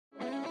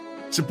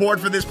Support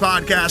for this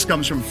podcast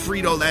comes from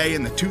Frito-Lay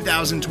and the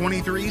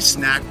 2023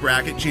 Snack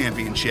Bracket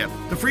Championship.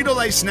 The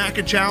Frito-Lay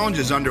Snack Challenge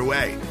is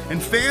underway,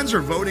 and fans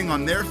are voting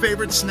on their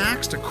favorite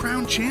snacks to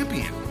crown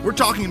champion. We're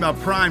talking about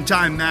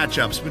prime-time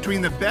matchups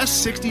between the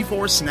best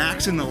 64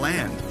 snacks in the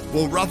land.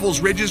 Will Ruffles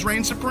Ridges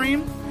reign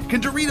supreme?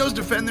 Can Doritos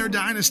defend their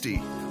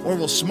dynasty? Or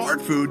will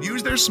Smart Food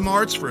use their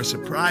smarts for a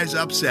surprise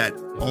upset?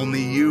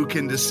 Only you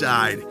can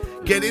decide.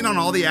 Get in on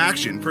all the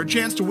action for a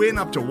chance to win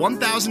up to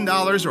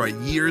 $1,000 or a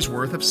year's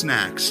worth of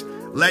snacks.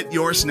 Let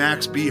your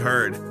snacks be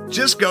heard.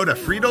 Just go to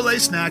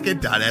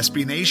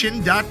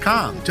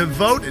fritolaysnacket.sbnation.com to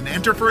vote and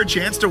enter for a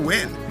chance to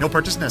win. No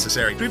purchase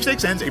necessary.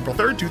 Sweepstakes ends April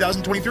 3rd,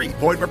 2023.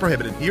 Void where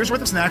prohibited. Year's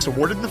worth of snacks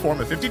awarded in the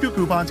form of 52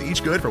 coupons,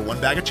 each good for one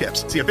bag of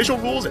chips. See official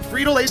rules at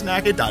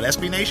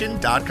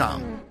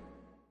fritolaysnacket.sbnation.com.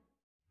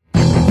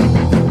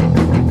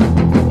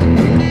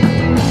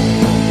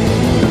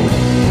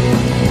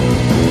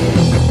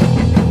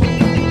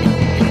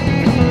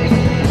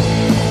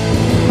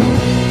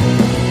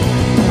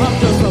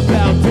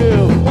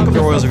 Welcome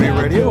to Royals Review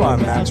Radio.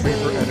 I'm Max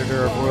Reaper,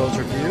 editor of Royals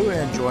Review,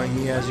 and joining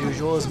me as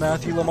usual is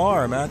Matthew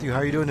Lamar. Matthew, how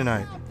are you doing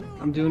tonight?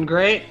 I'm doing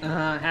great.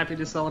 Happy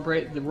to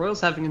celebrate the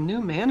Royals having a new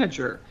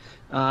manager.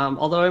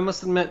 Although I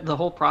must admit the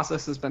whole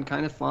process has been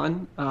kind of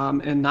fun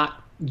and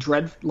not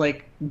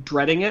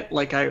dreading it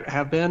like I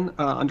have been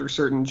under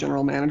certain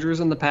general managers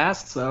in the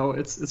past. So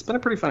it's been a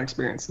pretty fun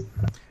experience.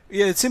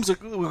 Yeah, it seems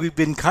like we've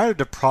been kind of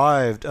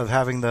deprived of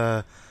having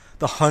the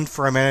hunt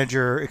for a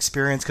manager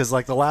experience because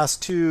like the last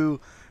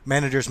two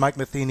managers, Mike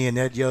Matheny and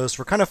Ned Yost,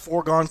 were kind of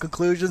foregone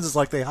conclusions. It's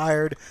like they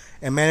hired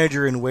a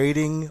manager in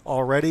waiting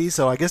already.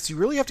 So I guess you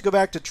really have to go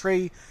back to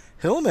Trey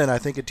Hillman, I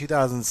think, in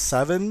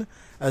 2007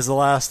 as the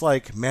last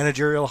like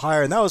managerial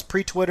hire. And that was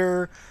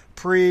pre-Twitter,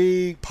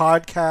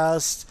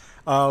 pre-podcast.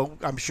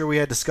 I'm sure we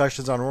had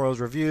discussions on Royals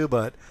Review,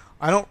 but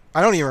I don't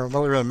even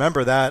really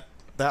remember that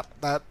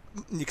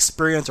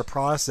experience or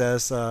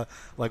process,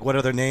 like what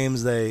other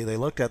names they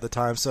looked at the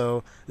time.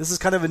 So this is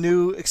kind of a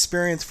new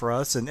experience for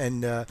us,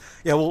 and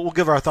we'll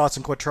give our thoughts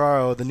on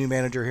Quatraro, the new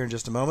manager, here in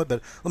just a moment.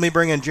 But let me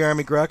bring in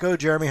Jeremy Greco.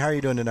 Jeremy, how are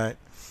you doing tonight?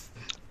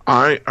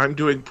 I'm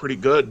doing pretty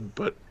good,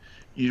 but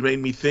you made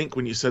me think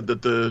when you said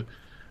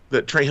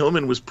that Trey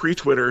Hillman was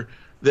pre-Twitter.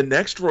 The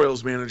next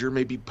Royals manager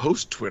may be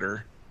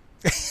post-Twitter.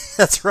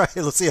 That's right.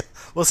 We'll see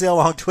how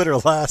long Twitter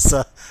lasts.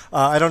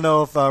 I don't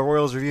know if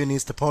Royals Review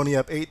needs to pony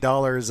up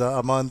 $8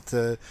 a month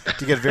to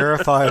get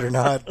verified or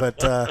not.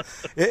 But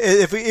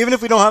even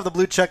if we don't have the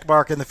blue check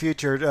mark in the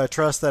future,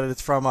 trust that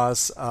it's from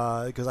us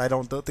because I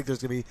don't think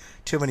there's going to be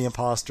too many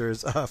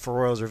imposters for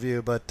Royals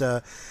Review. But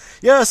so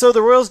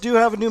the Royals do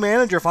have a new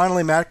manager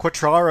finally. Matt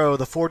Quatraro,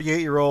 the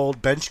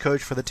 48-year-old bench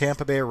coach for the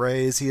Tampa Bay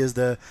Rays. He is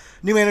the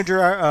new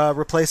manager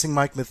replacing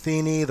Mike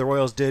Matheny. The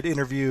Royals did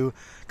interview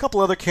a couple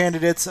other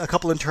candidates, a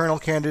couple internal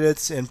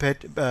candidates, in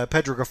Pedro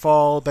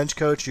Grifol, bench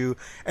coach, who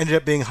ended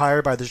up being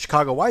hired by the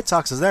Chicago White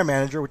Sox as their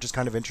manager, which is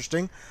kind of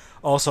interesting.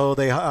 Also,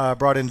 they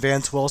brought in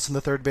Vance Wilson,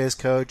 the third base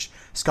coach,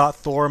 Scott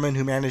Thorman,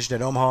 who managed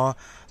at Omaha.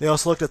 They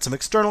also looked at some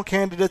external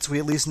candidates. We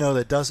at least know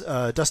that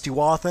Dusty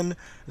Wathan,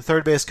 the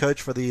third base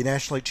coach for the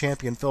nationally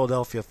champion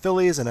Philadelphia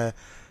Phillies, and a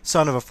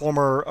son of a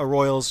former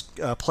Royals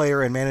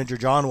player and manager,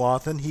 John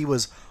Wathan. He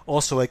was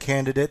also a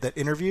candidate that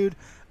interviewed,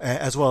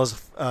 as well as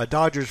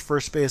Dodgers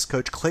first base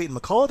coach Clayton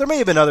McCullough. There may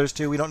have been others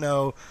too. We don't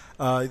know.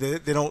 They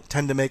don't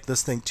tend to make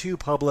this thing too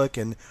public,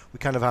 and we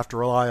kind of have to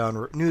rely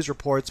on news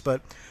reports. But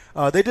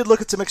they did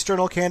look at some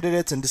external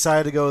candidates and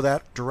decided to go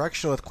that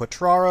direction with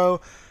Quatraro,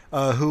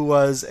 who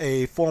was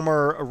a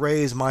former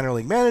Rays minor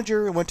league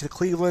manager and went to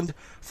Cleveland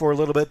for a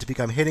little bit to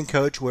become hitting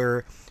coach,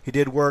 where he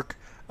did work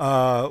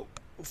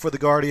for the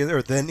Guardians,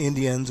 or then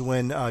Indians,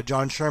 when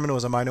John Sherman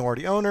was a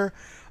minority owner.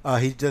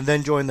 He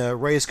then joined the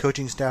Rays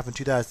coaching staff in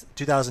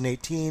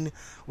 2018,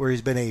 where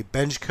he's been a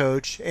bench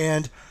coach.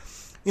 And,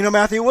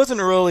 Matthew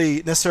wasn't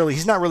really necessarily,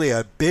 he's not really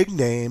a big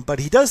name, but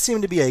he does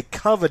seem to be a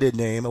coveted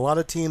name. A lot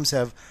of teams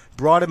have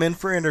brought him in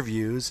for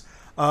interviews.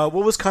 What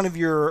was kind of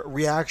your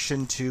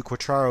reaction to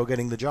Quatraro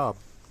getting the job?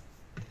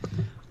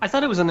 I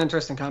thought it was an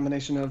interesting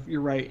combination of,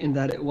 you're right, in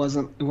that it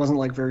wasn't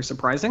like very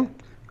surprising.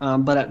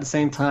 But at the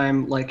same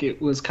time, like,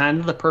 it was kind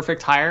of the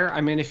perfect hire.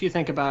 I mean, if you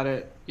think about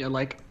it,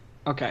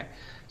 okay.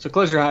 So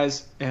close your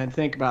eyes and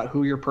think about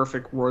who your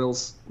perfect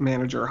Royals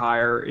manager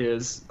hire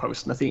is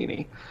post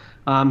Matheny.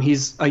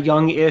 He's a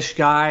young-ish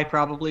guy,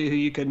 probably, who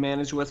you could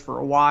manage with for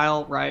a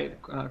while, right?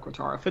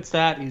 Quatraro fits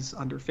that. He's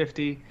under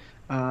 50,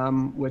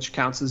 which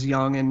counts as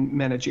young in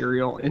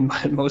managerial, in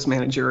most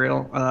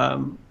managerial,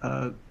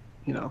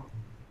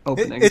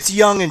 openings. It's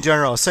young in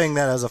general. Saying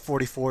that as a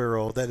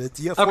 44-year-old, that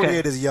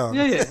 48 is young.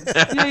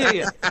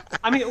 Yeah.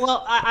 I mean,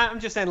 well,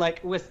 I'm just saying,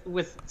 like,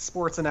 with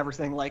sports and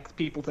everything, like,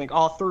 people think,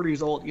 30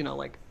 is old.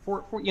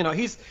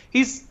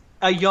 He's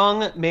a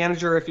young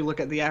manager if you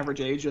look at the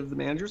average age of the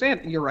managers,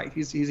 and you're right,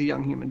 he's a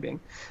young human being,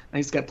 and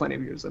he's got plenty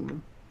of years in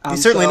him.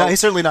 He's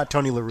certainly not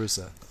Tony La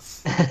Russa.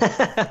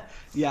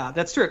 Yeah,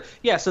 that's true.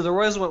 Yeah, so the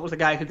Royals went with a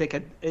guy who they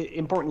could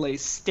importantly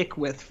stick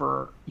with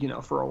for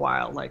a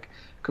while. Like,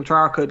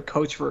 Quatraro could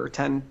coach for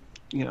 10,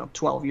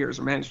 12 years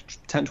or managed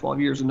 10, 12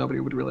 years, and nobody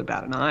would really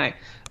bat an eye.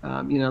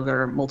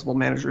 There are multiple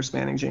managers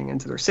managing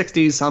into their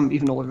 60s, some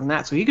even older than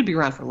that. So he could be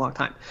around for a long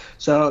time.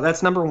 So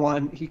that's number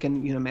one. He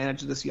can,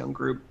 manage this young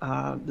group.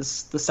 The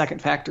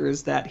second factor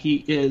is that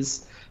he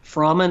is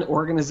from an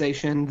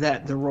organization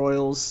that the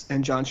Royals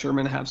and John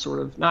Sherman have sort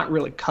of not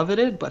really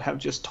coveted, but have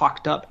just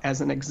talked up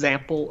as an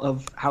example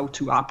of how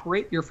to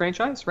operate your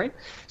franchise, right?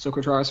 So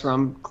Quatraro is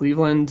from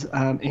Cleveland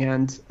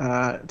and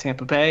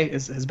Tampa Bay,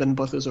 has been in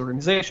both those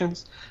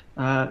organizations.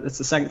 That's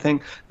the second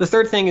thing. The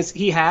third thing is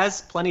he has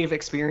plenty of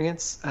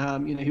experience.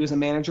 He was a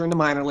manager in the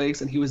minor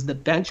leagues, and he was the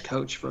bench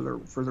coach for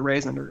the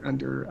Rays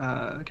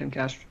under Ken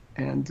Cash.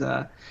 And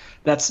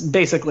that's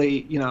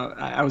basically,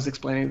 I was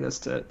explaining this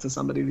to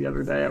somebody the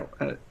other day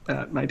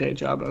at my day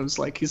job. I was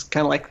like, he's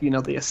kind of like,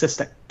 the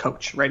assistant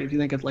coach, right? If you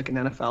think of like an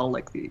NFL,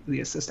 like the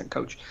assistant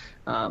coach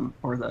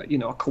or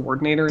the, a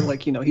coordinator,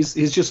 like,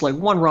 he's just like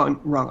one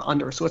rung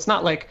under. So it's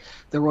not like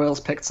the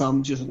Royals picked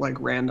some just like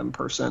random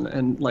person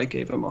and like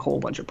gave him a whole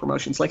bunch of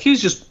promotions. Like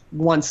he's just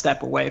one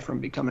step away from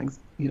becoming,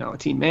 a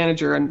team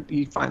manager, and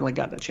he finally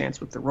got the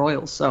chance with the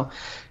Royals. So,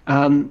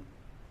 and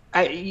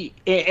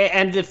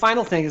the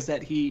final thing is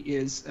that he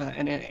is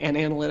an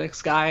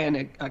analytics guy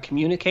and a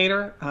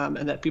communicator,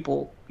 and that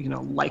people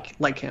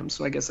like him.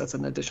 So I guess that's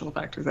an additional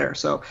factor there.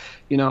 So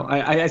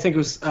I think it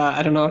was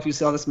I don't know if you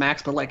saw this,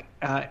 Max, but like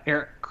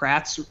Eric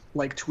Kratz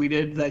like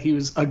tweeted that he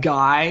was a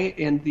guy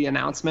in the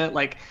announcement,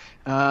 like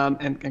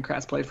and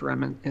Kratz played for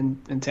him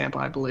in Tampa,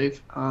 I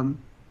believe,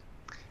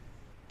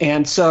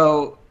 and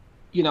so.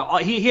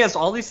 He has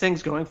all these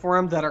things going for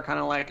him that are kind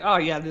of like, oh,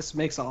 yeah, this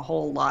makes a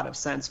whole lot of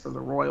sense for the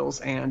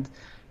Royals. And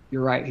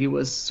you're right, he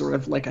was sort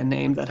of like a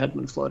name that had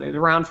been floated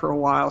around for a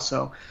while.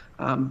 So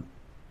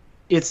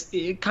it's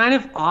kind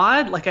of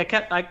odd. Like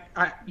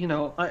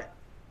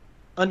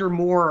under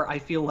Moore, I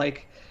feel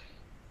like,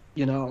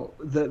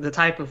 the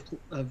type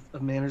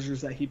of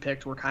managers that he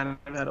picked were kind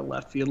of at a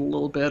left field a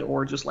little bit,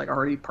 or just like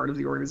already part of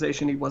the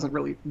organization. He wasn't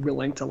really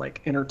willing to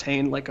like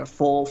entertain like a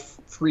full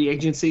free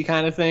agency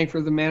kind of thing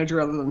for the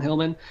manager other than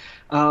Hillman.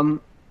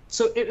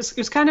 So it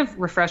was kind of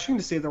refreshing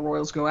to see the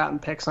Royals go out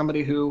and pick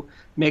somebody who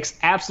makes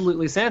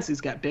absolutely sense. He's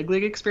got big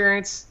league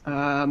experience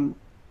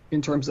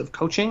in terms of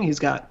coaching. He's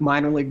got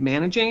minor league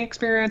managing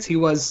experience. He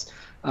was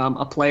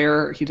a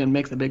player. He didn't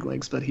make the big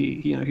leagues, but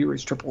he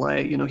reached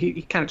AAA.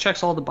 He kind of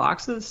checks all the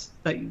boxes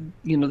that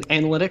the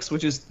analytics,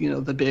 which is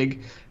the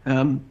big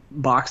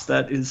box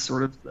that is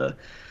sort of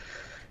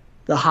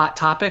the hot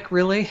topic,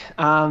 really.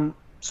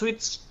 So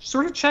it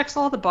sort of checks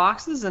all the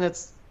boxes, and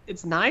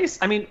it's nice.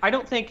 I mean, I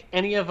don't think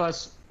any of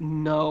us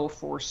know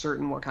for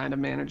certain what kind of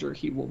manager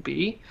he will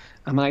be.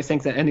 I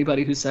think that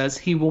anybody who says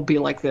he will be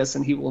like this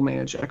and he will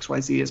manage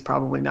XYZ is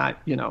probably not.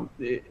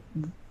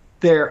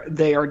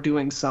 They are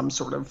doing some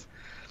sort of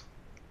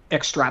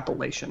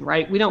extrapolation,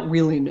 right? We don't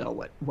really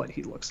know what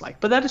he looks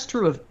like, but that is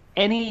true of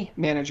any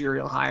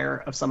managerial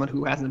hire of someone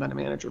who hasn't been a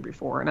manager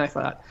before. And I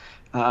thought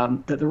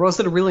that the Royals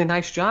did a really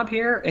nice job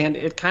here, and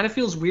it kind of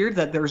feels weird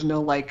that there's no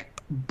like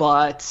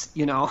but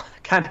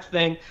kind of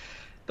thing,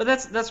 but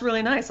that's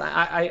really nice.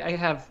 I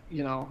have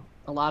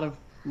a lot of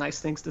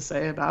nice things to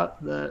say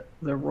about the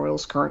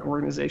Royals' current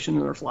organization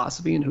and their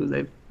philosophy and who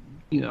they've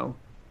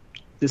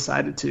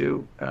decided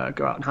to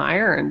go out and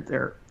hire, and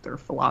their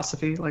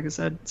philosophy, like I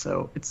said.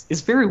 So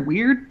it's very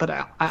weird, but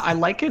I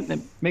like it, and it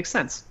makes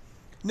sense.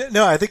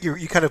 No, I think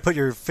you kind of put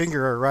your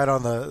finger right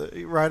on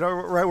the right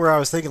where I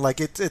was thinking.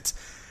 Like it's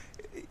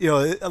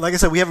like I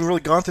said, we haven't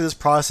really gone through this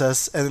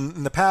process, and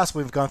in the past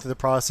we've gone through the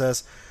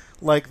process.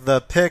 Like the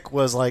pick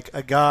was like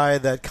a guy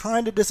that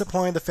kind of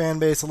disappointed the fan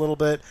base a little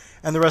bit,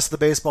 and the rest of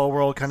the baseball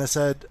world kind of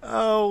said,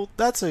 "Oh,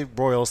 that's a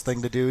Royals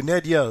thing to do."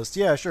 Ned Yost,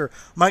 yeah, sure.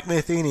 Mike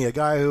Matheny, a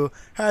guy who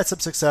had some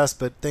success,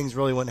 but things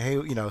really went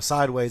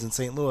sideways in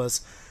St. Louis.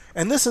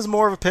 And this is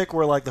more of a pick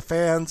where like the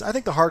fans, I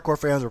think the hardcore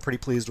fans were pretty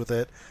pleased with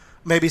it.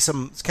 Maybe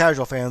some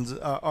casual fans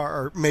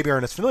are maybe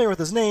aren't as familiar with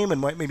his name and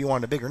might maybe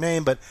want a bigger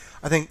name, but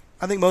I think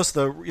most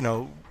of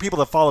the people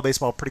that follow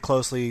baseball pretty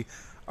closely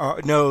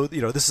know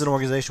this is an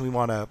organization we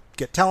want to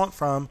get talent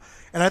from.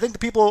 And I think the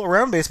people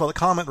around baseball that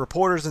comment,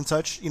 reporters and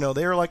such,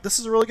 they're like, this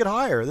is a really good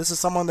hire. This is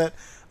someone that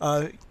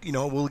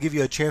will give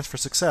you a chance for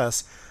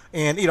success.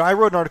 And I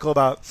wrote an article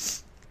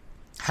about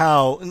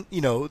how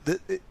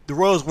the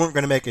Royals weren't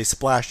going to make a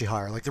splashy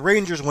hire. Like the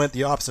Rangers went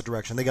the opposite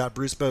direction. They got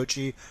Bruce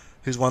Bochy,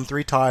 who's won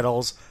 3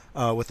 titles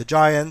with the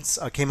Giants,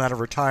 came out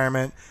of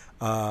retirement,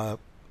 and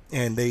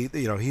they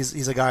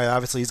he's a guy,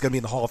 obviously he's going to be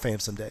in the Hall of Fame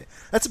someday.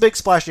 That's a big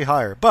splashy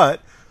hire,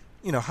 but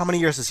how many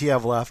years does he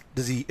have left?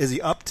 Is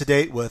he up to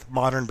date with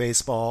modern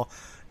baseball?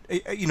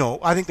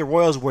 I think the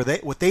Royals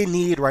what they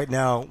need right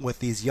now with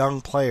these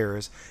young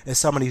players is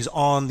somebody who's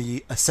on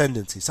the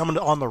ascendancy, someone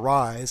on the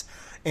rise.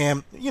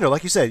 And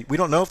like you said, we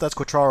don't know if that's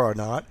Quatraro or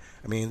not.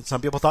 I mean,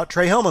 some people thought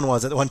Trey Hillman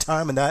was at one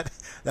time, and that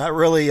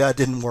really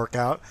didn't work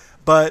out.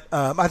 But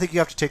I think you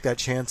have to take that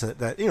chance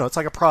that it's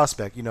like a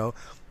prospect.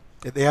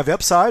 They have the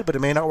upside, but it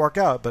may not work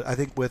out. But I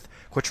think with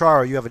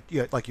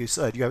Quatraro, like you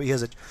said, you have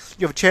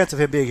a chance of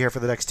him being here for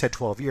the next 10,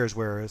 12 years.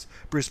 Whereas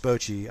Bruce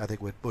Bochy, I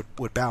think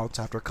would bounce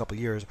after a couple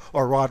of years,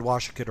 or Rod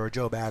Washington, or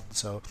Joe Madden.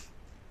 So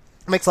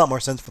it makes a lot more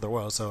sense for the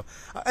Royals. So,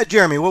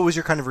 Jeremy, what was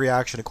your kind of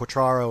reaction to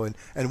Quatraro,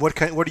 and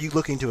what are you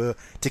looking to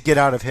get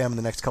out of him in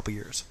the next couple of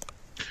years?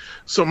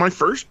 So my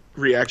first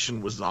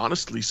reaction was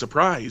honestly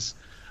surprise.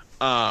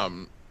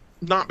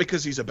 Not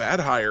because he's a bad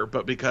hire,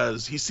 but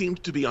because he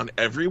seemed to be on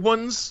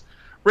everyone's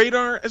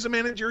radar as a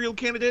managerial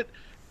candidate,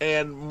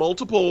 and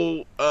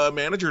multiple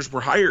managers were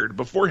hired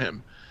before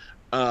him.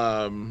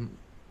 And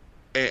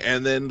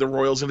then the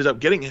Royals ended up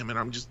getting him,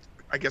 and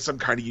I guess I'm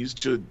kind of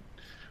used to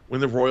when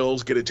the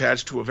Royals get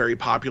attached to a very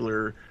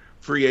popular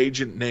free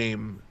agent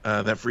name,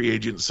 that free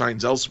agent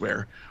signs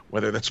elsewhere,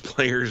 whether that's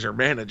players or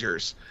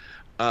managers.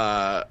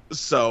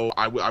 So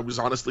I was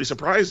honestly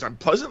surprised. I'm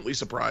pleasantly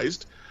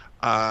surprised.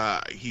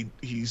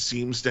 He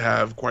seems to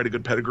have quite a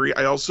good pedigree.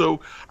 I heard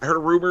a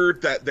rumor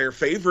that their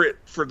favorite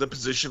for the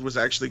position was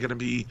actually going to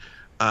be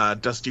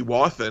Dusty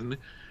Wathan,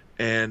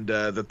 and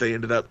that they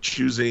ended up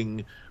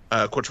choosing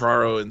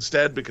Quatraro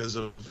instead because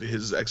of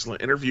his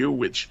excellent interview,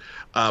 which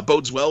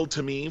bodes well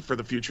to me for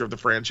the future of the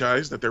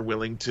franchise, that they're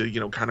willing to,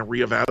 kind of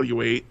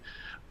reevaluate.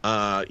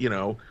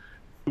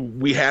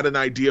 We had an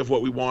idea of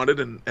what we wanted,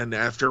 and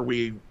after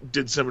we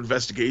did some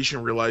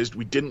investigation, realized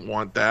we didn't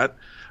want that.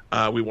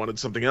 We wanted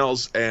something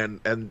else, and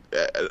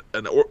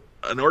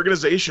an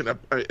organization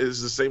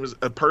is the same as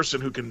a person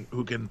who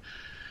can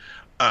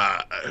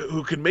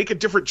make a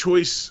different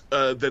choice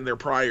than their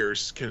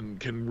priors,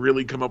 can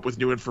really come up with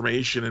new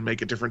information and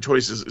make a different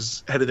choice,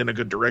 is headed in a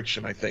good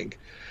direction, I think.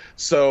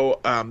 So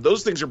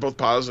those things are both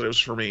positives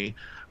for me.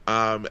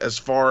 As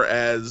far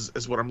as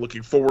what I'm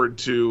looking forward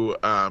to,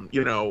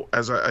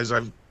 as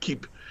I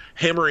keep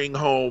hammering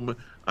home,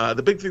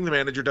 the big thing the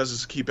manager does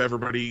is keep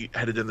everybody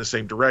headed in the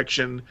same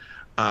direction.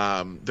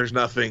 There's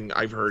nothing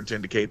I've heard to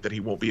indicate that he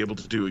won't be able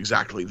to do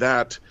exactly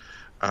that.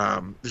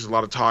 There's a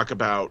lot of talk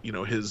about,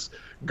 his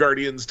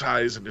Guardians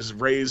ties and his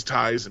Rays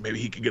ties, and maybe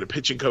he could get a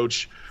pitching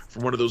coach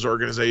from one of those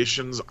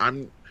organizations.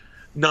 I'm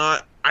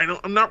not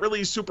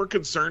really super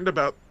concerned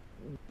about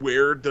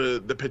where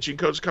the pitching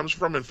coach comes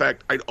from. In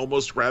fact, I'd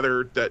almost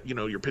rather that,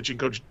 your pitching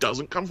coach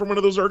doesn't come from one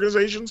of those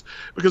organizations,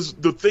 because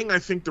the thing I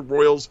think the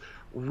Royals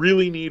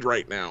really need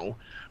right now,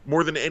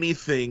 more than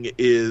anything,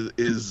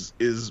 is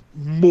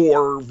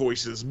more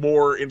voices,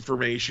 more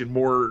information,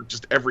 more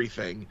just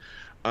everything.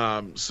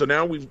 So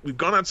now we've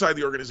gone outside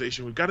the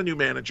organization. We've got a new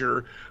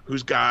manager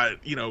who's got,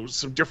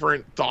 some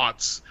different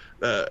thoughts,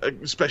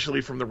 especially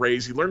from the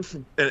Rays. He learned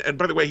from, and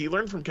by the way, he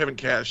learned from Kevin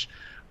Cash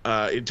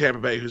in Tampa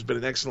Bay, who's been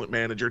an excellent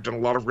manager, done a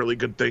lot of really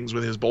good things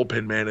with his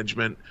bullpen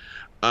management.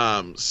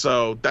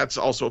 So that's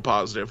also a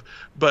positive.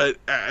 But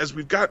as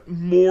we've got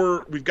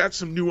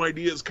some new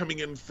ideas coming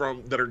in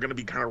that are going to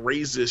be kind of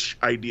Rays-ish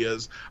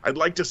ideas. I'd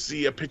like to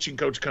see a pitching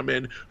coach come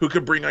in who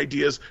could bring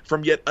ideas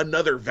from yet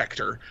another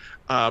vector,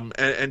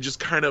 and just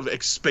kind of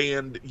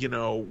expand,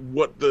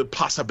 what the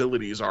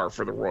possibilities are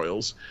for the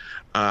Royals.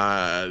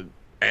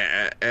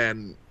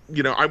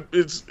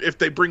 If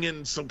they bring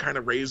in some kind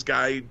of Rays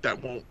guy,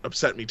 that won't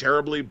upset me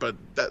terribly, but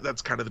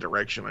that's kind of the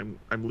direction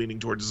I'm leaning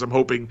towards. Is I'm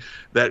hoping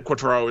that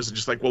Quatraro isn't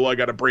just like, well, I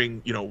got to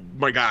bring,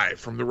 my guy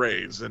from the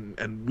Rays, and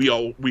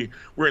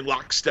we're in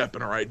lockstep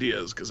in our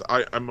ideas, because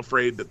I'm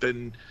afraid that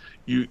then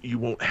you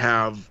won't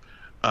have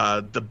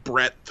the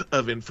breadth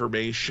of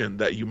information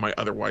that you might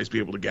otherwise be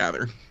able to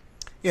gather.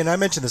 Yeah, and I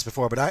mentioned this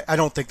before, but I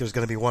don't think there's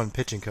going to be one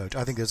pitching coach.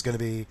 I think there's going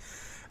to be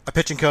a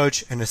pitching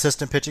coach, an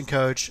assistant pitching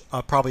coach,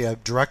 probably a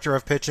director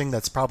of pitching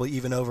that's probably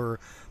even over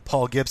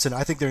Paul Gibson.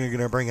 I think they're going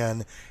to bring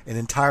in an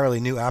entirely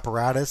new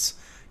apparatus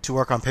to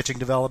work on pitching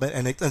development,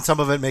 and some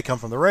of it may come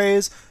from the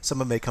Rays,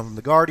 some of it may come from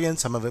the Guardians,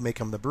 some of it may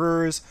come from the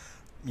Brewers.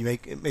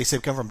 It may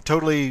come from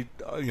totally,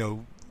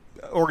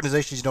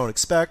 organizations you don't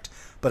expect,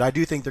 but I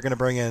do think they're going to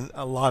bring in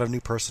a lot of new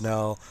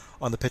personnel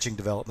on the pitching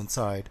development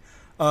side.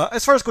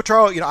 As far as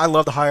Quatraro, I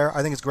love the hire.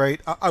 I think it's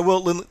great. I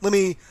will let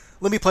me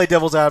play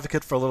devil's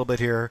advocate for a little bit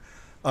here.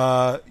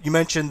 You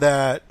mentioned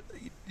that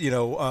a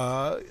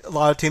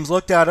lot of teams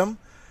looked at him.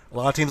 A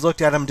lot of teams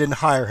looked at him, didn't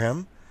hire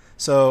him.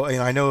 So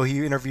I know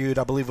he interviewed,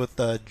 I believe, with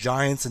the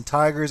Giants and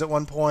Tigers at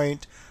one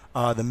point.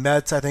 The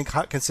Mets, I think,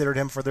 considered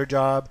him for their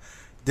job,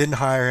 didn't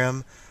hire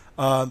him.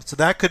 So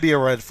that could be a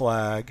red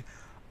flag.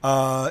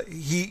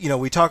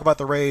 We talk about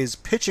the Rays'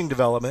 pitching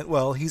development.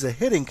 Well, he's a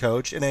hitting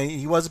coach, and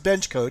he was a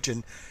bench coach,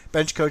 and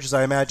bench coaches,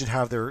 I imagine,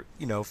 have their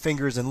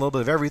fingers in a little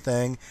bit of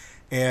everything.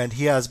 And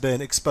he has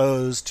been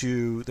exposed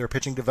to their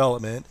pitching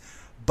development,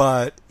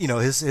 but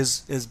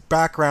his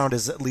background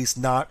is at least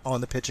not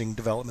on the pitching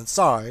development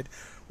side,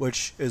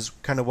 which is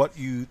kind of what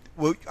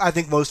I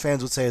think most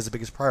fans would say is the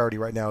biggest priority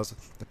right now, is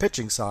the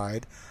pitching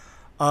side.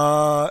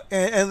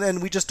 And then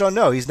we just don't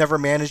know. He's never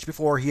managed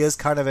before. He is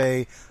kind of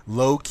a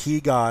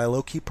low-key guy,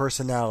 low-key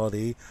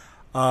personality.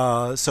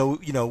 And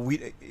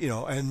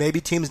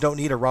maybe teams don't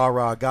need a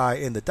rah-rah guy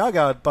in the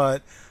dugout,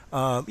 but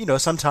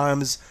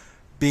sometimes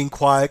being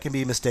quiet can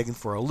be mistaken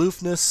for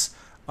aloofness.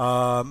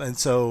 And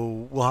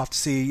so we'll have to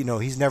see.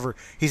 He's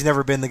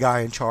never been the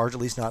guy in charge,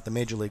 at least not at the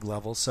major league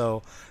level.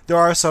 So there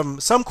are some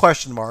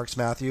question marks.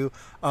 Matthew,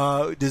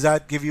 does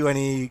that give you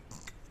any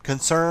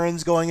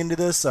concerns going into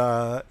this?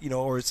 Or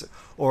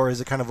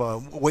is it kind of a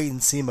wait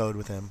and see mode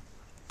with him?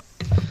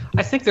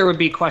 I think there would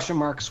be question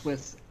marks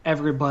with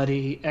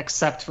everybody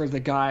except for the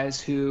guys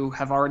who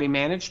have already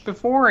managed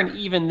before, and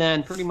even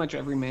then pretty much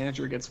every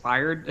manager gets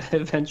fired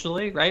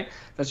eventually, right?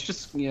 That's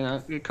just,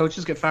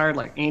 coaches get fired.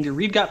 Like Andy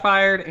Reid got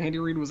fired. Andy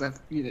Reid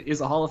is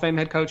a Hall of Fame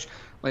head coach.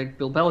 Like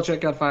Bill Belichick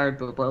got fired.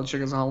 Bill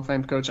Belichick is a Hall of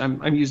Fame coach.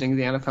 I'm using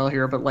the NFL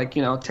here, but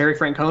Terry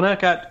Francona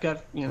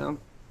got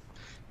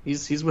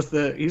he's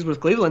with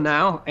Cleveland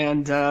now,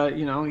 and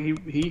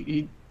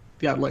he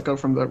got let go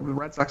from the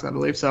Red Sox, I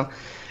believe. So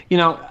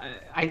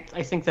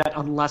I think that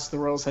unless the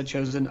Royals had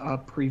chosen a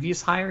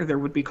previous hire, there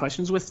would be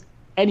questions with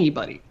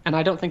anybody. And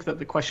I don't think that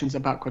the questions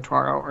about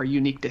Quatraro are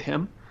unique to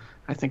him.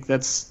 I think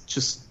that's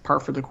just par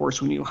for the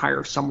course when you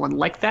hire someone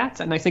like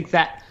that. And I think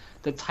that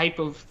the type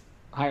of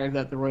hire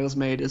that the Royals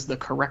made is the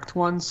correct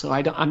one. So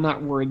I'm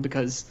not worried,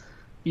 because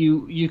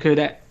you could,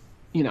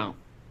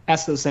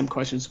 ask those same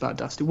questions about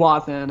Dusty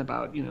Wathan,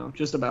 about,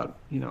 just about,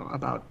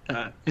 about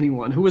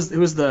anyone who was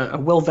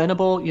Will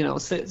Venable,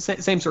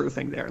 same sort of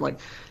thing there. Like,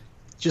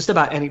 just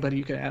about anybody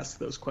you could ask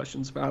those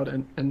questions about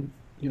and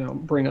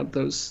bring up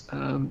those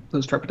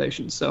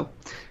trepidations. So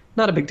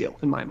not a big deal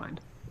in my mind.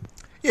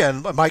 Yeah,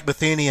 and Mike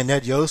Matheny and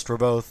Ned Yost were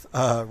both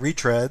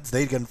retreads.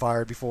 They'd gotten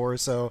fired before,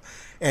 so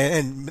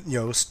and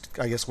Yost,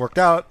 I guess, worked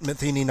out.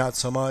 Matheny not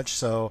so much.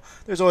 So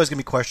there's always going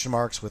to be question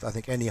marks with, I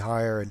think, any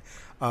hire. And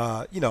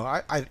I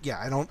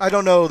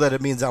don't know that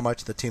it means that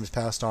much the team's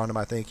passed on him.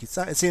 I think it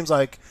seems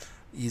like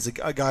he's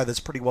a guy that's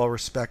pretty well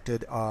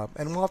respected,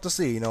 and we'll have to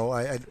see.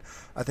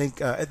 I think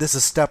this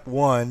is step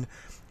one,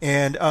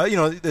 and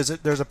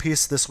there's a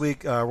piece this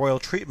week. Royal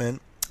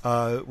Treatment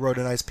wrote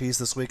a nice piece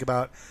this week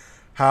about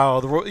how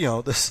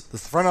the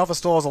front office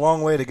still has a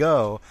long way to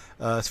go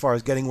as far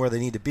as getting where they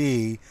need to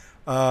be.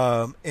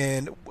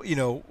 And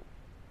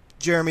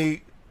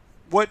Jeremy,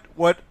 what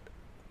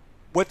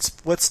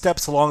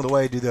steps along the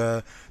way do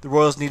the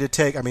Royals need to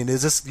take? I mean, do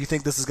you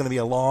think this is going to be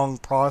a long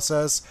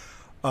process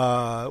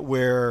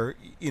where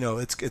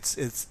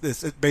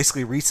it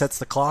basically resets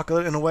the clock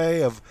in a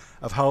way of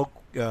how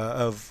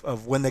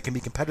of when they can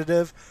be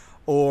competitive?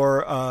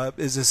 Or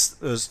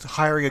does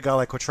hiring a guy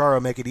like Quatraro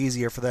make it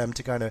easier for them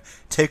to kind of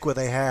take what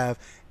they have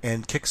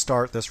and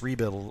kickstart this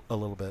rebuild a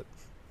little bit?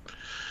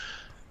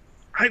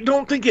 I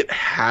don't think it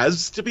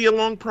has to be a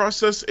long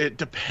process. It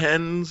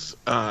depends.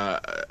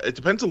 It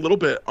depends a little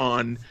bit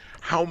on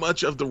how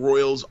much of the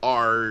Royals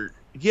are.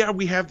 Yeah,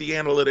 we have the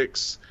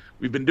analytics.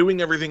 We've been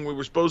doing everything we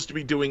were supposed to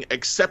be doing,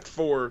 except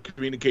for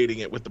communicating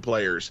it with the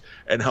players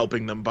and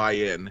helping them buy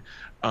in.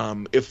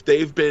 If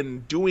they've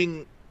been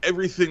doing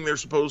everything they're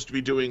supposed to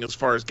be doing as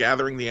far as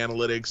gathering the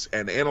analytics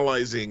and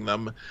analyzing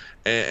them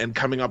and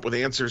coming up with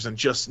answers, and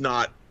just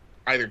not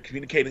either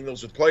communicating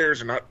those with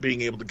players or not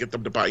being able to get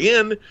them to buy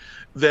in,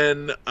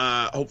 then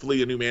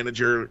hopefully a new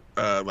manager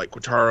like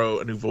Quatraro,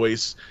 a new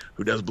voice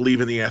who does believe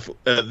in the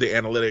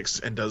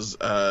analytics and does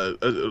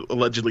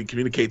allegedly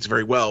communicates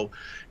very well,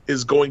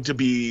 is going to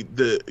be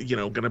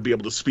going to be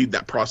able to speed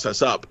that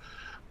process up.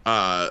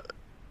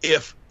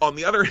 If on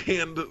the other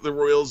hand the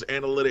Royals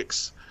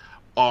analytics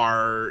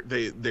are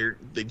they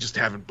just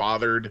haven't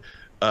bothered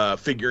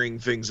figuring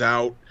things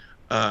out.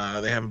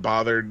 They haven't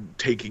bothered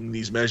taking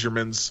these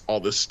measurements, all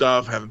this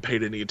stuff, haven't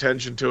paid any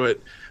attention to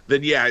it.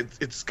 Then yeah,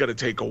 it's going to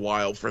take a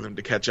while for them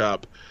to catch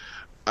up.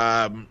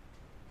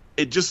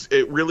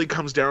 It really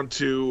comes down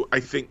to, I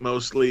think,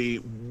 mostly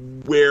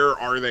where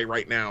are they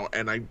right now,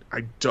 and I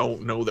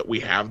don't know that we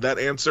have that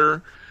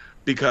answer,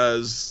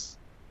 because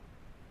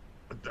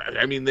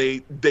I mean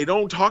they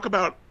don't talk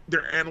about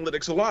their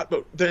analytics a lot,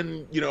 but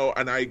then,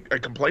 and I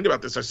complained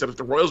about this. I said if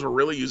the Royals were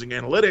really using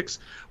analytics,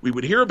 we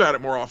would hear about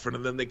it more often.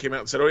 And then they came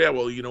out and said, oh yeah,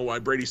 well, why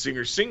Brady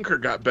Singer's sinker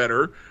got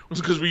better was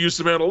because we used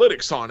some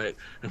analytics on it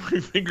and we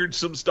figured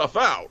some stuff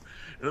out.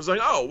 And it's like,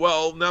 oh,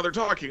 well, now they're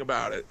talking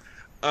about it.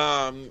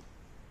 And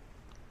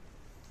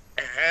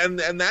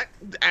that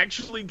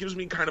actually gives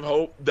me kind of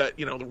hope that,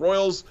 the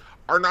Royals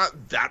are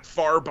not that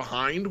far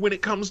behind when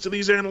it comes to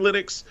these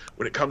analytics,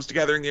 when it comes to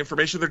gathering the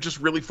information. They're just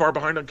really far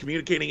behind on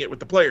communicating it with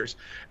the players.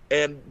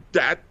 And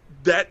that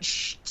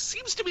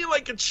seems to me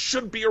like it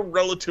should be a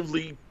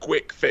relatively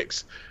quick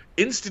fix.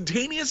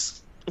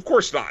 Instantaneous? Of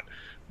course not.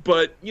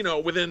 But,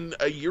 within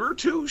a year or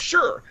two,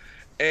 sure.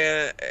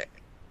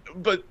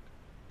 But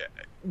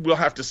we'll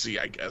have to see,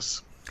 I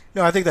guess.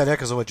 No, I think that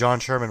echoes what John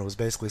Sherman was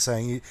basically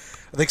saying.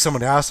 I think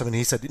someone asked him, and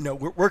he said,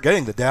 we're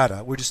getting the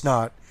data. We're just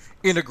not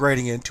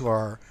integrating it into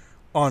our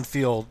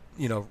on-field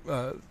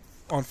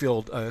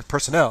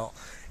personnel.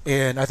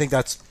 And I think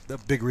that's the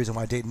big reason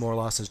why Dayton Moore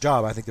lost his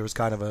job. I think there was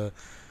kind of a,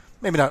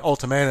 maybe not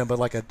ultimatum, but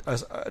like a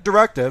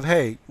directive.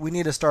 Hey, we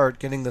need to start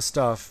getting this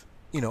stuff,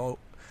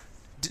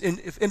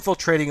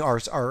 infiltrating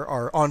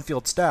our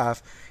on-field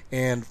staff.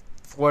 And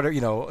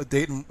if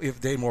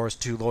Dayton Moore is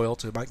too loyal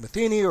to Mike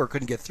Matheny or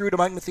couldn't get through to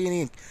Mike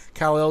Matheny and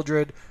Cal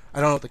Eldred, I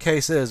don't know what the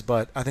case is,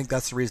 but I think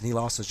that's the reason he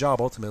lost his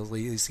job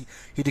ultimately. Is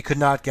he could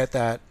not get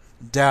that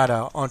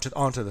data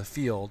onto the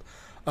field.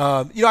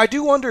 I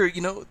do wonder.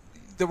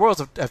 The Royals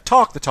have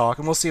talked the talk,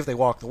 and we'll see if they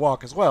walk the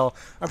walk as well.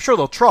 I'm sure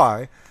they'll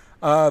try,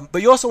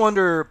 but you also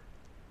wonder.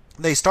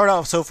 They start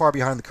out so far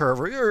behind the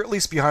curve, or at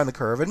least behind the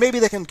curve, and maybe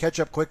they can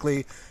catch up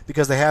quickly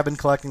because they have been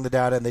collecting the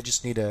data and they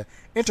just need to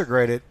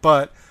integrate it.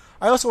 But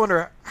I also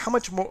wonder how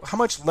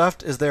much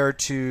left is there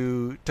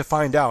to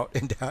find out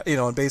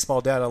in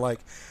baseball data. Like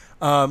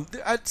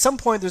at some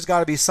point, there's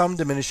got to be some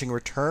diminishing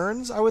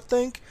returns, I would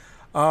think,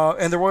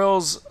 and the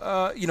Royals,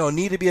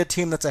 need to be a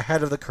team that's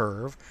ahead of the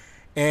curve.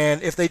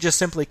 And if they just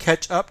simply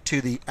catch up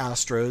to the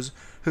Astros,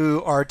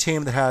 who are a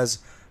team that has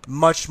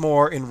much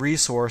more in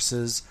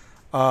resources,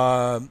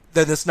 then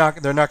they're not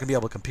going to be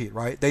able to compete,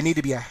 right? They need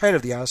to be ahead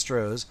of the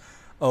Astros,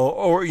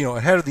 or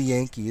ahead of the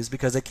Yankees,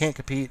 because they can't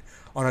compete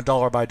on a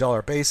dollar by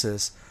dollar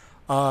basis.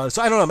 So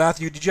I don't know,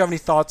 Matthew. Did you have any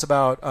thoughts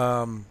about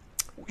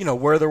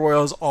where the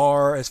Royals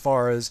are as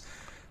far as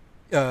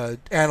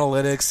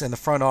analytics and the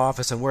front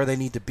office and where they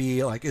need to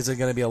be? Like, is it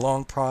going to be a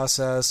long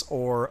process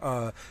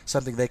or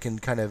something they can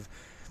kind of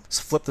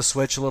flip the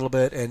switch a little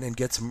bit and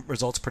get some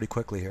results pretty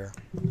quickly here?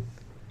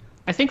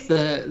 I think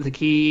the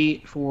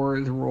key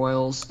for the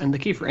Royals, and the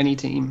key for any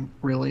team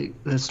really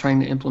that's trying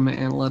to implement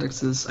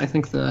analytics, is I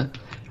think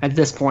at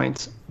this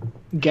point,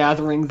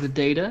 gathering the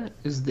data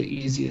is the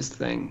easiest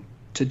thing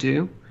to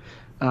do.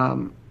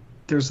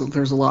 There's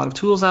a lot of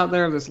tools out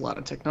there. There's a lot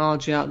of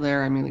technology out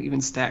there. I mean, even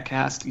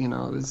Statcast,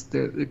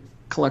 it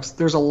collects.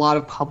 There's a lot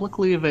of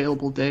publicly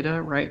available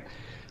data, right?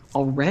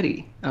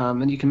 Already,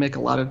 and you can make a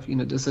lot of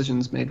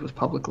decisions made with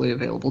publicly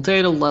available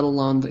data, let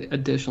alone the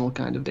additional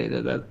kind of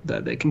data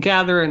that they can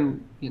gather,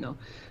 and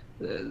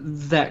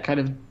that kind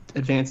of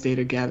advanced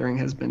data gathering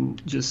has been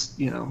just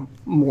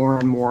more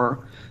and more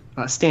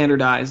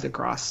standardized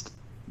across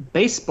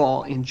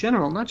baseball in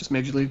general, not just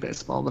Major League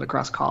Baseball, but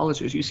across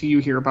colleges. You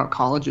hear about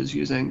colleges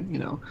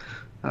using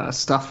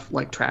stuff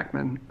like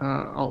TrackMan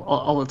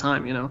all the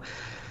time,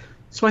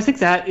 So I think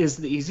that is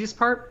the easiest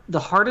part. The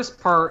hardest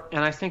part,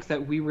 and I think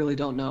that we really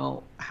don't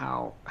know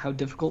how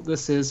difficult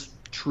this is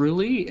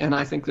truly, and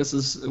I think this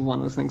is one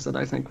of the things that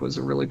I think was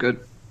a really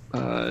good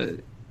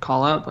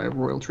call out by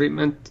Royal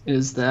Treatment,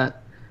 is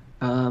that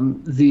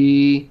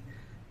the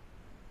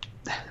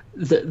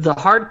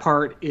hard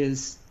part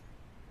is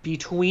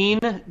between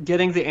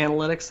getting the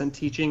analytics and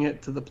teaching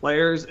it to the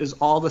players is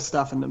all the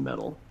stuff in the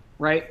middle,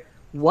 right?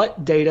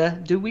 What data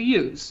do we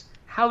use?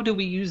 How do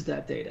we use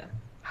that data?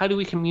 How do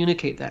we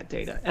communicate that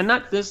data? And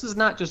this is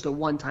not just a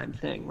one-time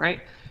thing,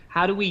 right?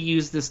 How do we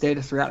use this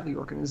data throughout the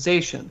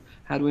organization?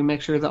 How do we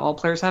make sure that all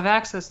players have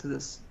access to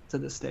this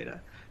data?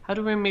 How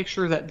do we make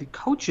sure that the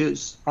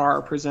coaches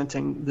are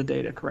presenting the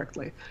data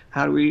correctly?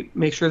 How do we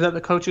make sure that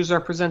the coaches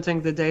are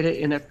presenting the data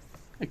in a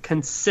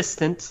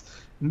consistent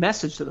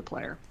message to the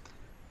player?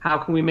 How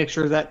can we make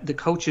sure that the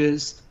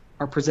coaches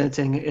are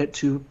presenting it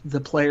to the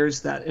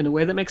players that in a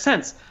way that makes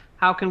sense?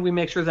 How can we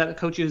make sure that the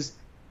coaches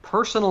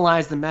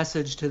personalize the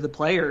message to the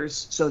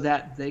players so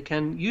that they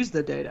can use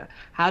the data?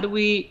 How do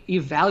we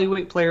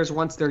evaluate players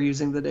once they're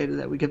using the data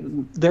that we give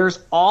them? There's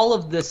all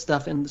of this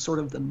stuff in sort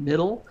of the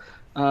middle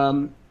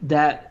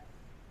that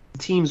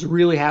teams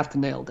really have to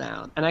nail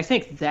down. And I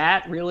think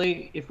that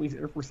really, if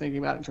we're thinking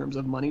about it in terms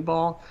of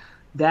Moneyball,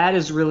 that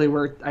is really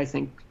where I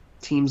think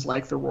teams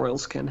like the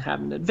Royals can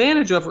have an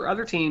advantage over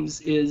other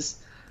teams, is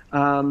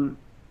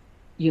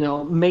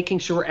making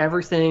sure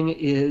everything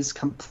is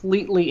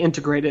completely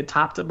integrated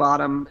top to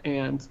bottom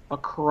and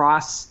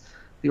across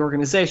the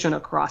organization,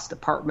 across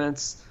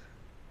departments,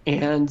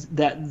 and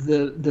that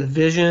the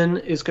vision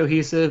is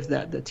cohesive,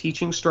 that the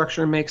teaching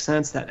structure makes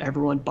sense, that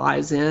everyone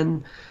buys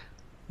in.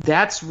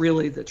 That's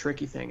really the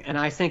tricky thing. And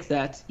I think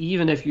that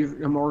even if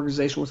you're an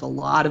organization with a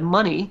lot of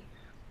money,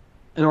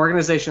 an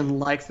organization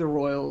like the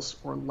Royals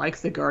or like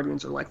the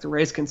Guardians or like the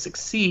Rays can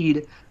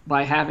succeed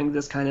by having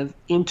this kind of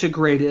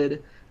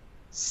integrated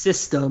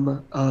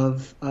system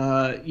of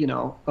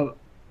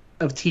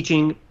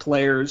teaching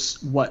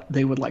players what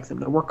they would like them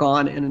to work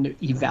on and an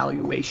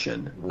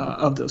evaluation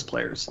of those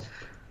players.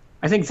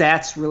 I think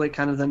that's really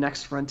kind of the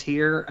next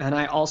frontier. And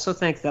I also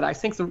think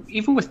that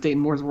even with Dayton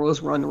Moore, the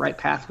Royals were on the right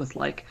path with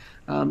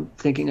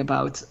thinking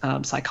about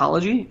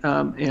psychology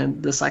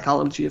and the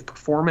psychology of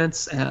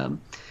performance.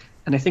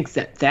 And I think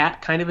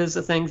that kind of is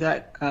a thing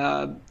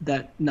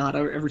that not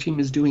every team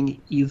is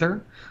doing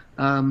either.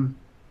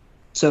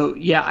 So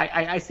yeah,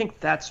 I think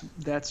that's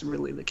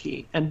really the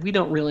key. And we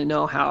don't really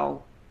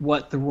know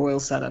what the Royal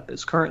setup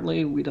is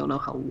currently. We don't know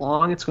how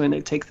long it's going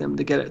to take them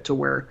to get it to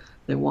where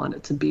they want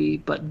it to be.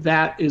 But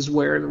that is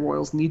where the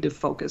Royals need to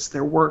focus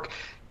their work.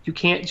 You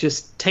can't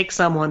just take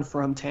someone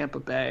from Tampa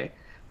Bay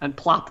and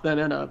plop them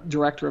in a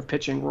director of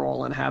pitching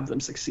role and have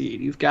them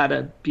succeed. You've got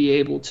to be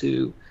able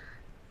to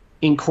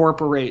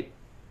incorporate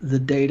the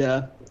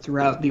data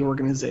throughout the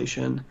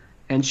organization.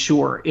 And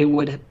sure, it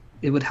would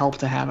help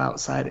to have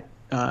outside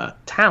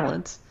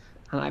talent,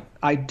 and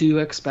I do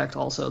expect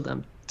also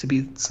them to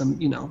be some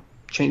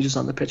changes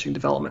on the pitching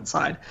development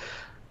side.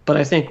 But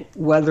I think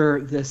whether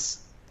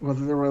this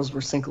whether the Royals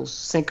were sink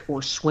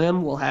or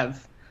swim, will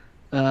have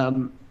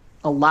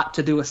a lot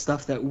to do with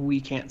stuff that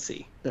we can't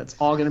see. That's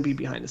all going to be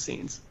behind the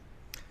scenes.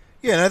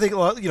 Yeah, and I think a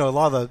lot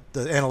of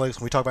the analytics,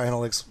 when we talk about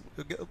analytics,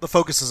 the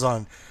focus is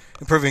on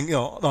improving,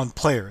 on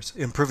players,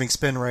 improving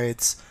spin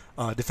rates,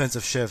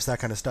 defensive shifts, that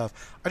kind of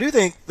stuff. I do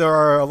think there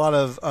are a lot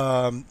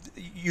of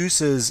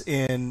uses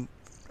in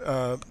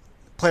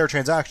player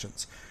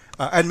transactions,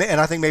 and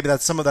I think maybe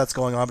some of that's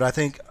going on. But I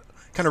think,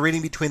 kind of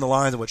reading between the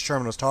lines of what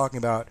Sherman was talking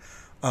about,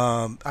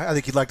 I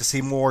think you'd like to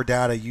see more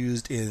data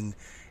used in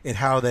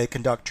how they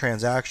conduct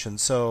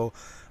transactions. So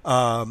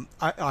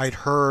I'd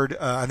heard,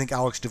 I think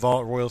Alex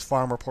Duvall at Royals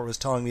Farm Report was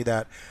telling me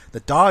that the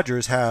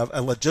Dodgers have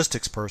a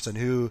logistics person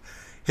who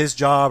his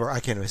job, or I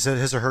can't remember,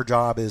 his or her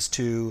job is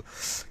to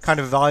kind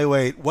of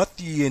evaluate what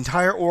the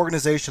entire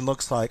organization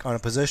looks like on a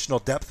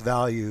positional depth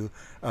value,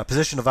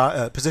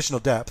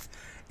 positional depth,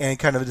 and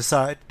kind of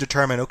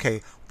determine,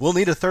 okay, we'll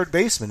need a third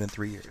baseman in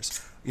 3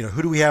 years.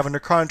 Who do we have under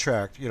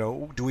contract?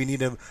 Do we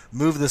need to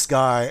move this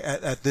guy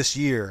at this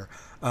year?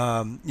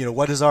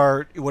 What does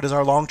our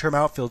long-term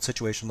outfield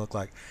situation look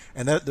like?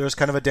 And there's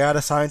kind of a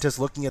data scientist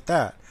looking at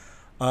that.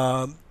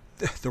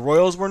 The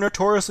Royals were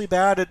notoriously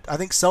bad at, I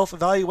think,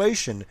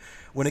 self-evaluation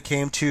when it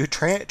came to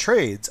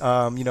trades.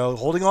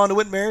 Holding on to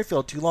Whit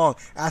Merrifield too long,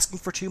 asking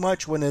for too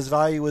much when his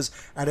value was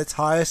at its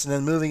highest, and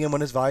then moving him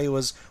when his value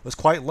was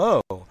quite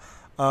low.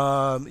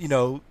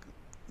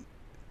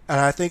 And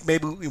I think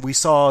maybe we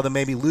saw them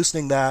maybe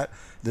loosening that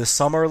this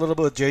summer a little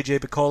bit with J.J.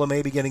 Picola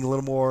maybe getting a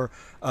little more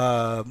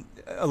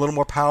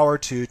power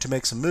to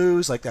make some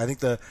moves. Like I think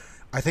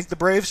the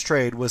Braves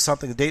trade was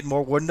something that Dayton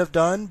Moore wouldn't have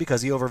done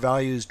because he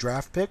overvalues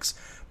draft picks.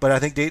 But I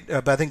think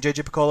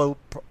J.J. Picola,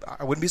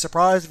 I wouldn't be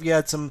surprised if he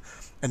had some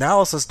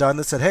analysis done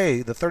that said,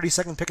 hey, the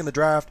 32nd pick in the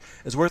draft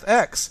is worth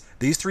X.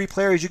 These 3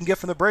 players you can get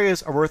from the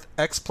Braves are worth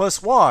X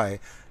plus Y.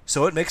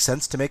 So it makes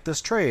sense to make this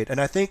trade.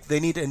 And I think they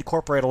need to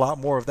incorporate a lot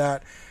more of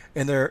that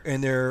in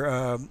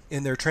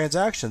their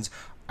transactions.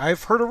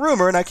 I've heard a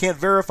rumor, and I can't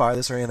verify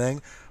this or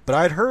anything, but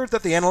I'd heard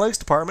that the analytics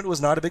department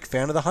was not a big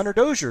fan of the Hunter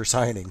Dozier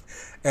signing,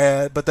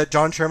 but that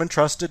John Sherman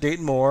trusted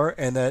Dayton Moore,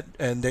 and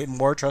Dayton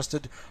Moore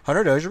trusted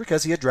Hunter Dozier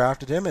because he had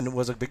drafted him and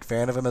was a big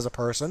fan of him as a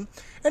person,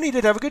 and he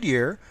did have a good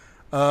year,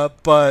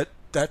 but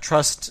that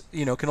trust,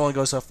 can only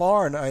go so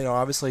far, and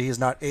obviously he's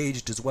not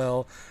aged as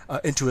well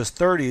into his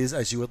 30s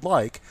as you would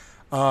like.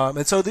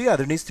 And so,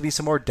 there needs to be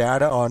some more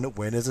data on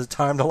when is it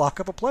time to lock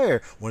up a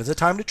player, when is it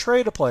time to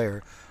trade a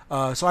player.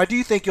 So I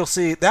do think you'll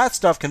see that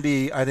stuff can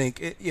be, I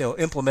think,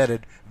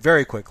 implemented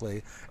very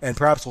quickly, and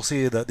perhaps we'll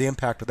see the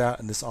impact of that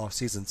in this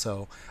offseason.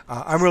 So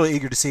I'm really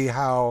eager to see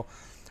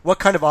what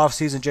kind of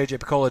offseason J.J.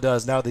 Picola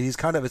does now that he's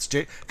kind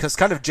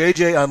of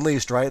J.J.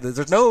 unleashed, right?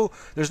 There's no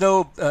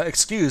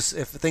excuse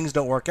if things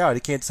don't work out. He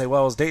can't say,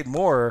 well, it was Dayton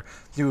Moore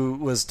who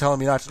was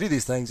telling me not to do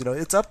these things.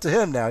 It's up to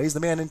him now. He's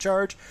the man in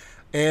charge.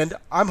 And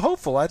I'm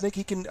hopeful. I think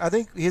he can. I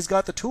think he's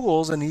got the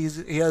tools, and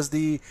he has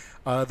the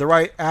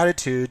right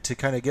attitude to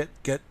kind of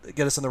get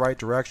us in the right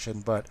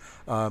direction. But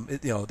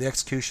the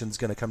execution is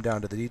going to come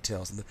down to the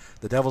details, and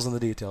the devil's in the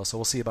details. So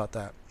we'll see about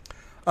that.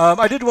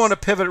 I did want to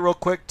pivot real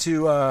quick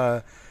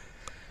to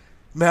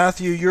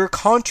Matthew, your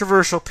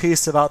controversial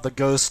piece about the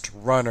Ghost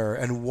Runner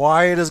and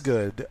why it is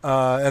good.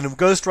 And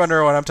Ghost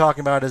Runner, what I'm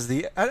talking about is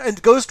and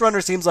Ghost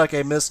Runner seems like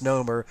a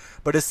misnomer,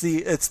 but it's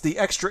the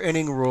extra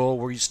inning rule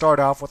where you start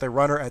off with a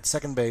runner at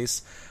second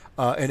base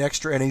in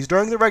extra innings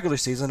during the regular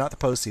season, not the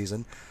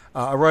postseason.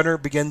 A runner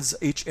begins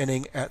each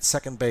inning at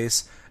second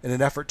base in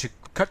an effort to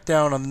cut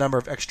down on the number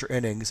of extra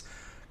innings.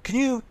 Can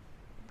you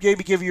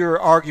maybe give your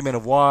argument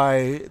of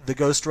why the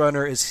Ghost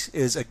Runner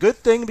is a good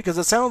thing? Because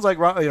it sounds like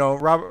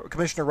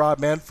Commissioner Rob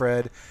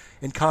Manfred,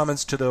 in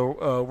comments to the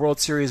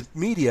World Series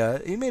media,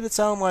 he made it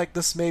sound like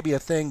this may be a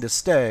thing to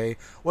stay.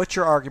 What's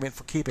your argument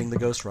for keeping the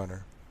Ghost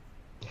Runner?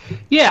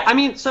 Yeah, I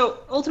mean, so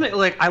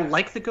ultimately, I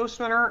like the Ghost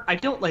Runner. I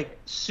don't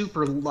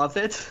super love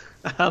it.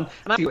 And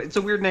it's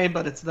a weird name,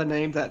 but it's the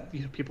name that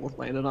people have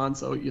landed on,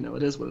 so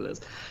it is what it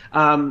is.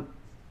 I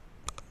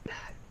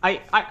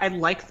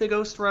like the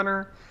Ghost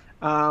Runner.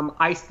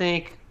 I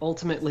think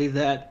ultimately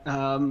that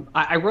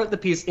I wrote the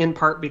piece in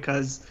part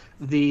because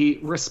the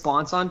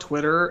response on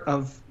Twitter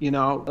of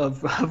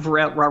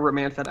Robert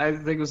Manfred, I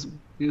think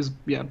it was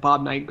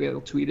Bob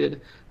Nightingale tweeted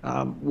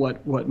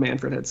what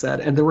Manfred had said,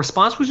 and the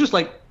response was just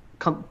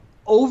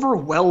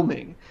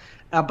overwhelming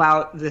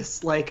about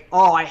this,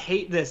 oh, I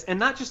hate this, and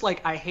not just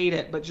I hate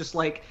it, but just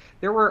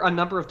there were a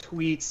number of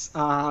tweets,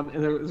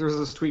 and there was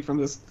this tweet from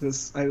this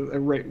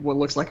what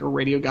looks like a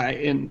radio guy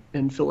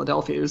in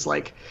Philadelphia. It was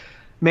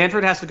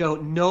Manfred has to go,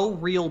 no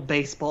real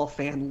baseball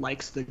fan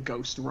likes the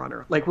Ghost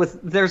Runner.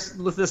 With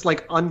this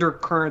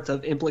undercurrent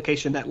of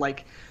implication that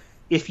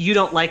if you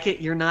don't like it,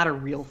 you're not a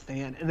real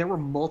fan. And there were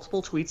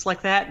multiple tweets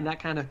like that, and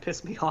that kind of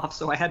pissed me off,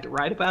 so I had to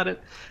write about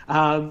it.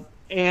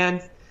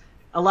 And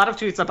a lot of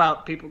tweets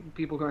about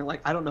people going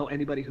I don't know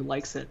anybody who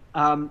likes it.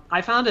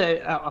 I found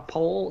a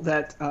poll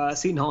that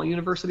Seton Hall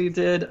University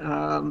did.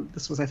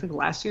 This was, I think,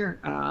 last year,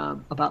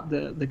 about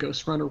the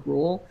Ghost Runner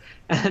rule.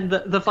 And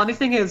the funny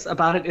thing is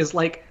about it is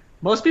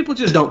Most people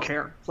just don't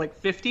care.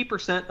 Like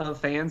 50% of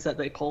fans that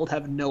they polled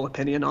have no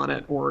opinion on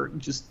it or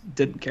just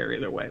didn't care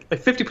either way.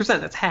 Like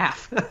 50%, that's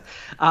half.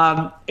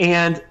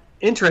 And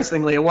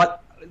interestingly,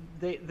 what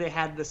they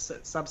had this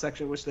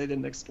subsection which they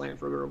didn't explain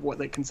further of what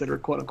they consider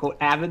quote unquote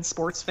avid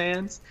sports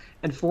fans,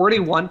 and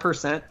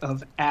 41%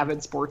 of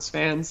avid sports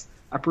fans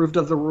approved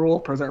of the rule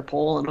per their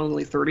poll, and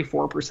only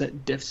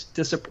 34%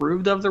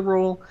 disapproved of the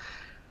rule.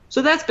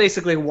 So that's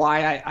basically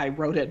why I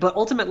wrote it. But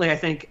ultimately, I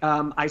think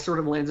I sort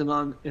of landed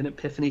on an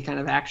epiphany kind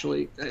of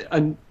actually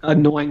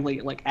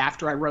annoyingly, like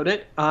after I wrote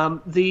it.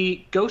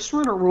 The Ghost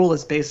Runner rule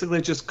is basically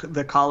just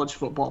the college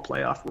football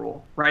playoff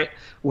rule, right?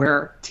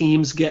 Where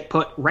teams get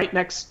put right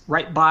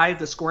by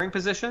the scoring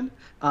position,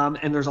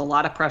 and there's a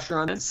lot of pressure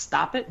on it to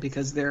stop it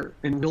because they're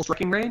in real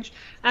striking range.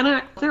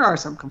 And there are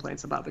some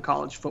complaints about the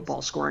college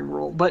football scoring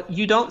rule, but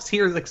you don't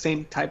hear the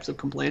same types of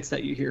complaints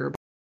that you hear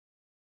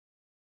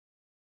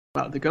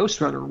about the Ghost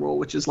Runner rule,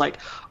 which is like,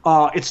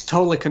 oh, it's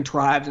totally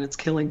contrived and it's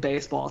killing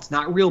baseball. It's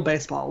not real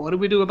baseball. What do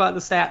we do about the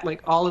stat?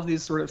 Like all of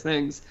these sort of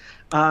things.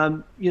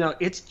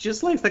 It's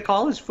just like the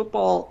college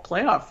football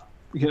playoff,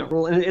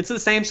 rule. And it's the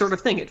same sort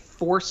of thing. It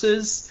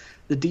forces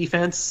the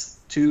defense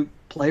to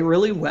play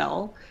really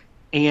well,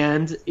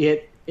 and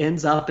it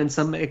ends up in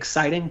some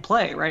exciting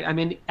play, right? I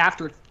mean,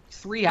 after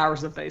 3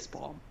 hours of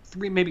baseball,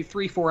 maybe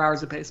 3-4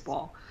 hours of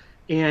baseball,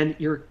 and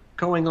you're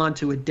going on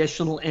to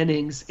additional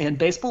innings, and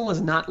baseball is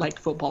not like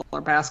football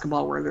or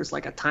basketball where there's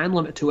like a time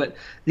limit to it.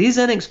 These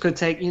innings could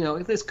take,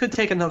 this could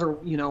take another,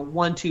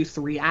 1, 2,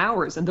 3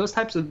 hours. And those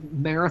types of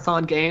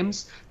marathon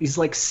games, these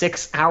like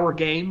 6-hour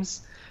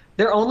games,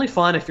 they're only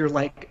fun if you're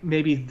like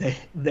maybe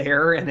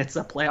there and it's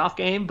a playoff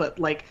game. But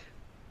like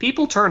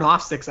people turn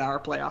off 6-hour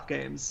playoff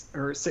games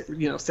or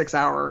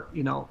 6-hour,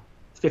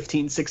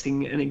 15,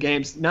 16 inning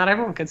games. Not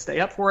everyone can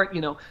stay up for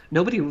it.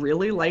 Nobody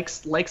really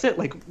likes it.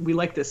 Like we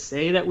like to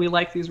say that we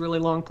like these really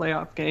long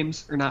playoff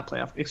games, or not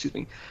playoff,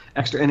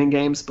 extra inning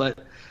games. But,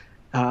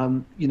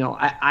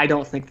 I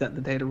don't think that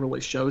the data really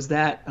shows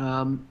that.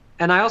 And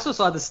I also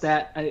saw the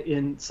stat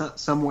in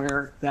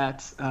somewhere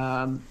that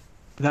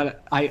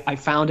I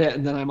found it,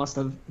 and then I must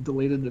have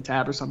deleted the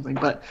tab or something.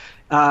 But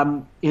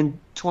in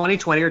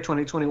 2020 or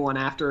 2021,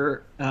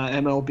 after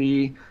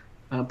MLB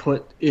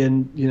put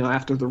in,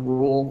 after the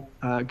rule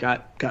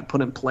got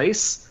put in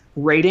place,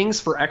 ratings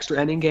for extra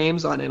inning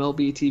games on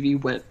MLB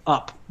TV went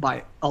up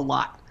by a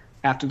lot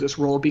after this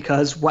rule,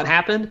 because what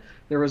happened?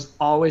 There was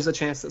always a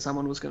chance that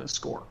someone was going to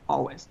score,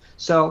 always.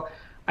 So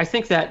I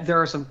think that there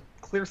are some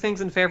clear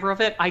things in favor of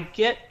it. I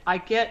get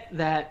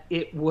that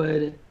it's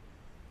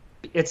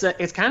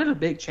kind of a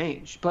big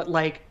change, but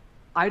like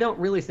I don't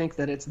really think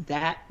that it's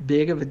that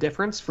big of a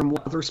difference from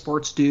what other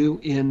sports do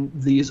in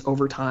these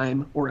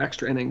overtime or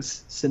extra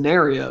innings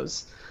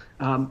scenarios.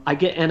 I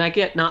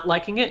get not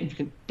liking it, and you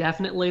can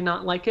definitely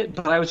not like it,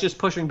 but I was just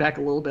pushing back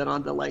a little bit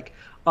on the like,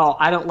 oh,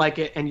 I don't like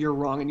it and you're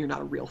wrong and you're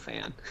not a real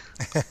fan.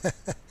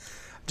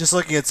 Just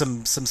looking at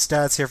some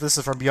stats here. This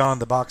is from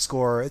Beyond the Box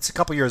Score. It's a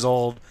couple years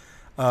old,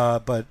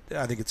 but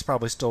I think it's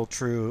probably still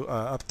true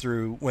up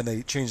through when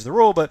they changed the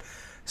rule. But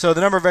so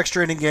the number of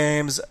extra inning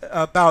games,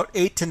 about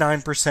 8 to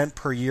 9%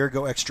 per year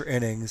go extra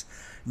innings.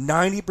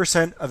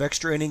 90% of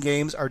extra inning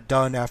games are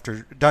done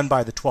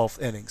by the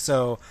 12th inning.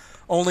 So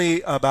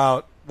only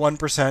about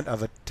 1%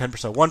 of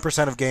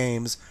 1% of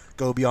games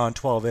go beyond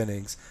 12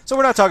 innings. So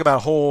we're not talking about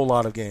a whole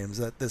lot of games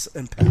that this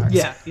impacts.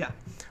 Yeah.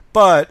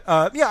 But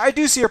I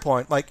do see your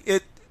point. Like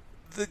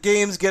the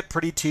games get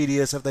pretty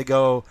tedious if they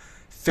go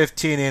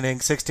 15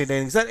 innings, 16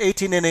 innings. That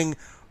 18 inning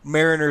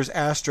Mariners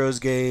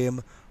Astros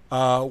game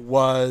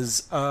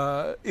was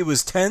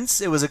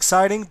tense. It was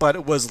exciting, but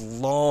it was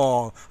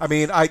long. I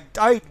mean,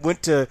 I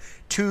went to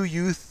 2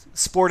 youth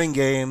sporting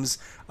games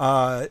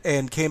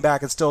and came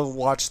back and still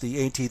watched the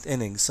 18th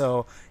inning.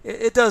 So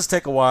it does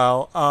take a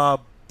while,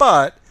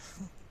 but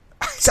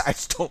I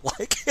just don't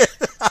like it.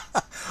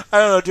 I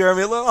don't know,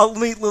 Jeremy.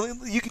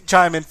 You can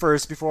chime in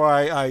first before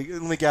I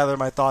let me gather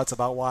my thoughts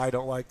about why I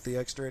don't like the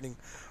extra inning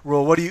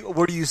rule.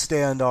 Where do you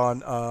stand on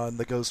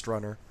the Ghost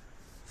Runner?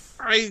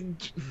 I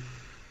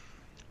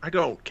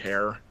don't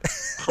care.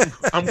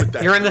 I'm with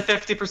that. You're in the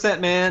 50%,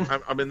 man.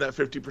 I'm in that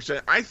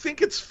 50%. I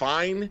think it's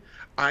fine.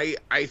 I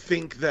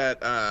think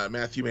that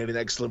Matthew made an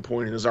excellent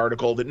point in his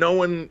article that no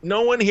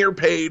one here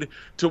paid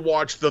to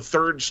watch the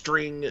third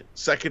string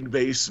second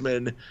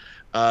baseman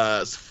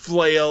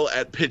flail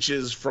at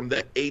pitches from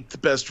the 8th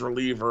best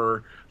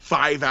reliever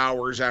 5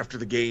 hours after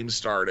the game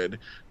started.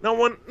 No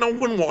one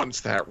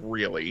wants that,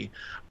 really.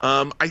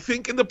 I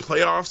think in the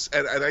playoffs,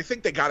 and I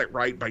think they got it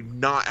right by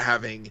not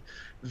having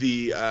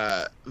the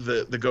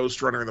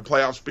Ghost Runner in the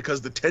playoffs,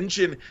 because the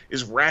tension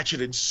is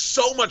ratcheted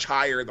so much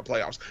higher in the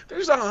playoffs.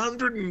 There's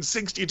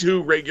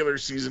 162 regular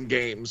season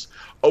games.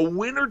 A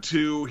win or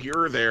two here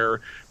or there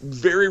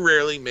very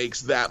rarely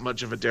makes that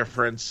much of a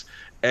difference,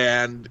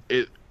 and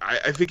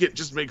I think it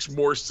just makes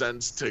more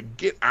sense to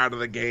get out of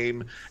the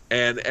game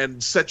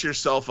and set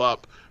yourself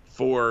up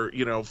for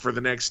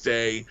the next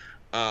day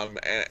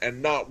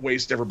and not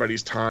waste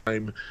everybody's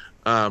time.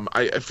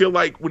 I feel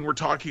like when we're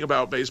talking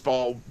about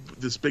baseball,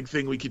 this big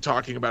thing we keep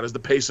talking about is the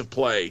pace of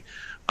play.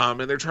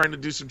 And they're trying to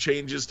do some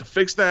changes to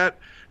fix that,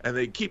 and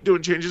they keep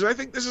doing changes. I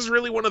think this is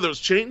really one of those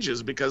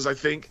changes because I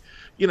think,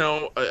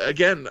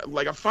 again,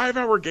 like a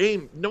 5-hour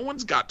game, no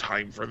one's got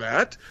time for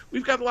that.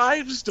 We've got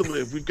lives to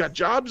live. We've got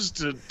jobs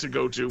to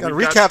go to. Got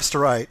recaps to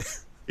write.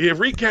 Yeah,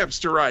 recaps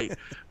to write.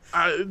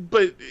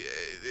 But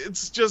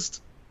it's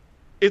just,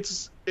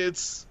 it's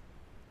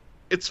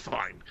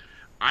fine.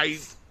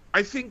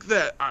 I think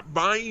that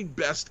my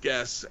best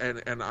guess,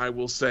 and I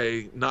will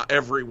say not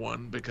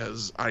everyone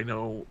because I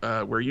know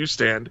where you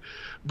stand,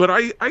 but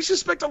I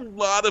suspect a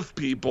lot of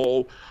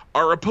people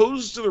are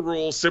opposed to the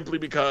rule simply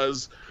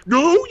because,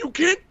 no, you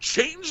can't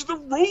change the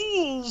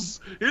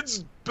rules. This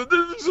is a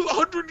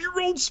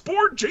 100-year-old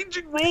sport.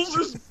 Changing rules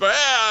is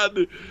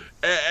bad.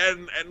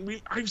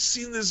 And I've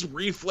seen this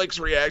reflex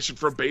reaction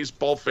from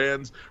baseball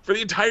fans for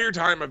the entire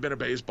time I've been a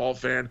baseball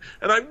fan,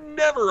 and I've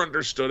never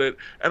understood it,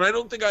 and I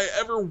don't think I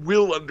ever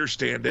will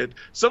understand it.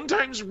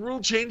 Sometimes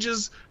rule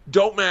changes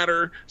don't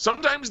matter.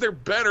 Sometimes they're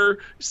better.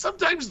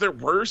 Sometimes they're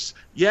worse.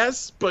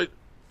 Yes, but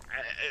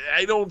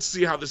I don't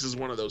see how this is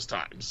one of those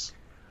times.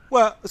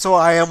 Well, so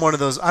I am one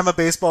of those. I'm a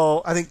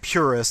baseball, I think,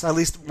 purist, at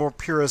least more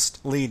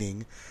purist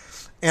leaning.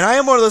 And I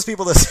am one of those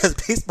people that says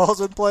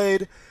baseball's been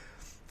played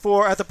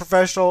at the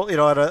professional,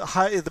 at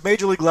the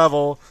major league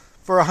level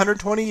for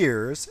 120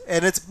 years,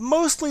 and it's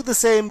mostly the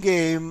same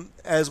game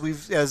as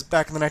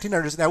back in the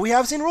 1900s. Now, we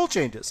have seen rule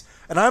changes,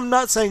 and I'm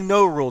not saying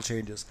no rule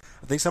changes.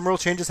 I think some rule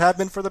changes have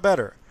been for the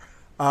better.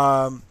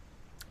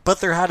 But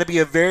there had to be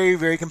a very,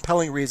 very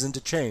compelling reason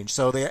to change.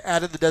 So they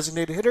added the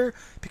designated hitter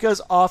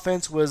because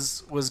offense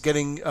was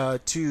getting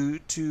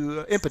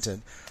too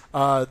impotent.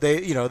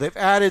 They've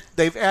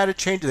added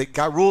changes. They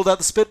got ruled out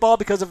the spitball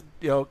because of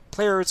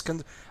players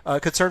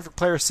concern for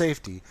player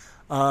safety.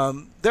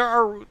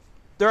 There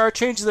are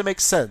changes that make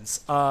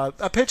sense.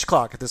 A pitch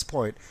clock at this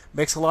point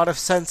makes a lot of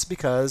sense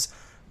because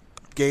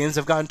games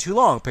have gotten too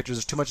long. Pitchers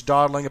there's too much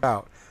dawdling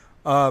about.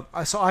 I'm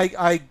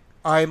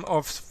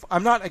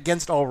not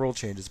against all rule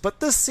changes, but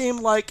this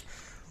seemed like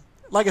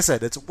I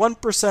said, it's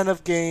 1%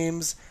 of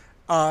games.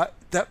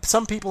 That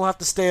some people have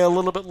to stay a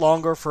little bit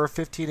longer for a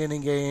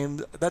 15-inning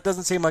game. That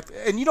doesn't seem like,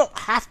 and you don't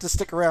have to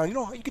stick around.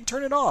 You can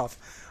turn it off.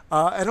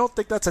 I don't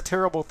think that's a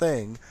terrible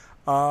thing.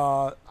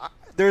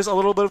 There's a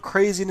little bit of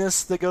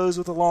craziness that goes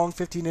with a long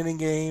 15-inning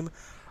game.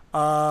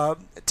 To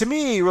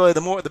me, really,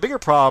 the bigger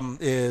problem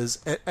is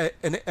an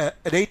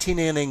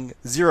 18-inning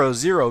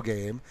 0-0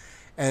 game,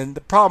 and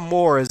the problem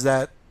more is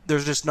that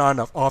there's just not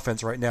enough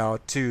offense right now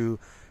to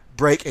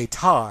break a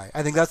tie.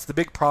 I think that's the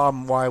big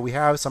problem why we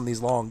have some of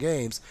these long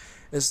games,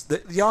 is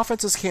that the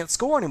offenses can't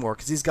score anymore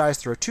because these guys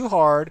throw too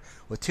hard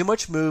with too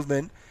much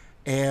movement,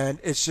 and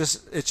it's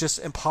just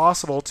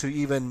impossible to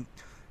even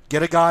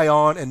get a guy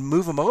on and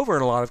move him over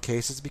in a lot of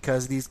cases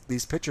because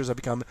these pitchers have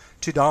become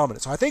too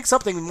dominant. So I think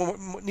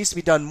something needs to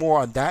be done more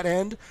on that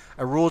end,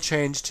 a rule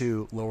change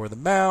to lower the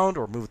mound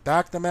or move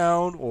back the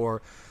mound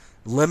or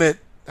limit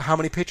how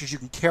many pitchers you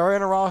can carry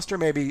on a roster.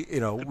 Maybe,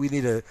 we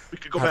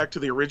could go back to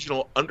the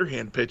original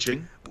underhand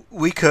pitching.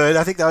 We could.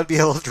 I think that would be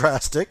a little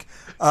drastic.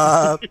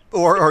 Or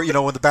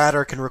when the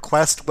batter can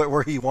request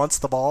where he wants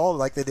the ball,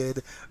 like they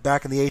did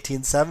back in the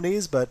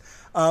 1870s. But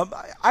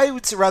I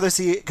would rather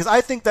see, because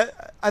I think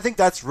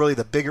that's really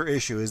the bigger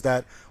issue, is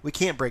that we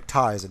can't break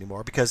ties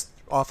anymore because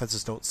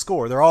offenses don't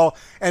score.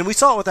 And we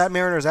saw it with that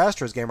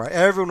Mariners-Astros game, right?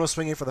 Everyone was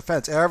swinging for the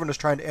fence. Everyone was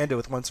trying to end it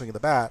with one swing of the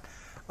bat.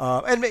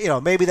 And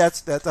maybe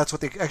that's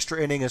what the extra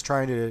inning is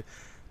trying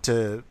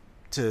to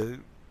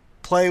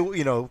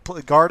play,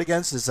 guard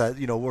against, is that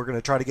we're going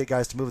to try to get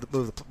guys to move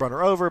the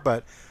runner over.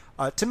 But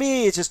to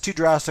me, it's just too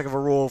drastic of a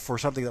rule for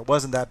something that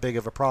wasn't that big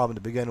of a problem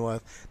to begin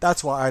with.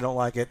 That's why I don't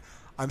like it.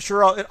 I'm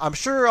sure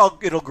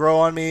it'll grow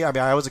on me. I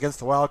mean, I was against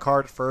the wild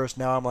card at first.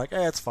 Now I'm like,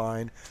 it's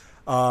fine.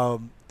 The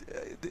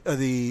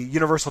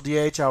universal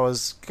DH, I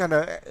was kind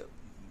of a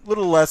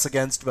little less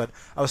against, but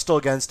I was still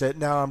against it.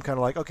 Now I'm kind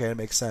of like, okay, it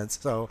makes sense.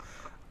 So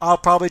I'll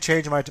probably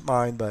change my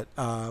mind, but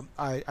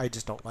I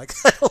just don't like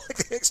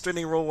the extra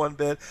inning rule one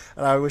bit,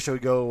 and I wish it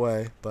would go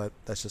away, but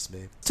that's just me.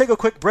 Let's take a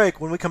quick break.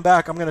 When we come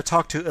back, I'm going to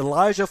talk to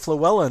Elijah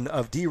Flewellen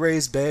of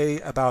D-Rays Bay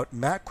about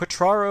Matt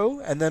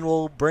Quatraro, and then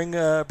we'll bring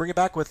it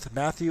back with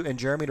Matthew and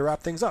Jeremy to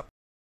wrap things up.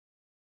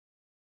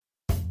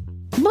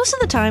 Most of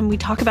the time, we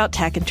talk about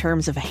tech in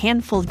terms of a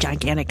handful of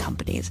gigantic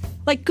companies,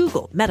 like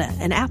Google, Meta,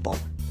 and Apple.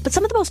 But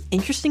some of the most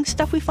interesting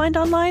stuff we find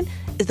online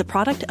is the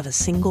product of a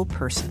single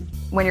person.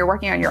 When you're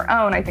working on your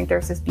own, I think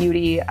there's this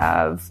beauty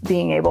of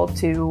being able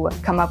to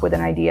come up with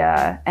an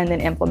idea and then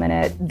implement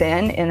it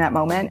then in that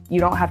moment. You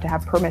don't have to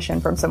have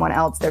permission from someone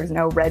else. There's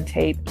no red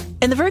tape.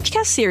 In the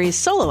Vergecast series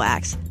Solo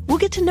Acts, we'll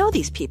get to know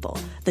these people,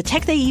 the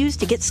tech they use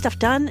to get stuff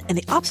done, and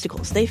the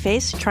obstacles they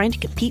face trying to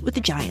compete with the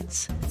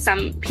giants.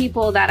 Some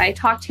people that I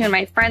talk to and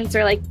my friends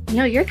are like,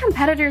 your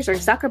competitors are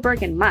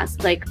Zuckerberg and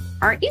Musk. Like,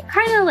 aren't you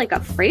kind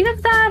of afraid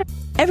of that?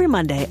 Every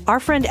Monday, our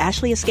friend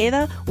Ashley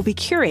Esqueda will be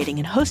curating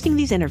and hosting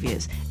these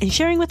interviews and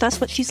sharing with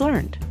us what she's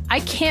learned.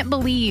 I can't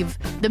believe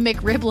the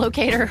McRib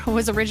locator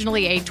was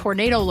originally a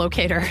tornado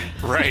locator.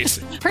 Right.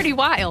 Pretty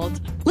wild.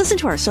 Listen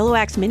to our Solo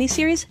Acts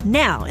miniseries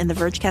now in the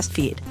Vergecast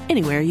feed,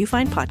 anywhere you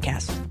find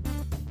podcasts.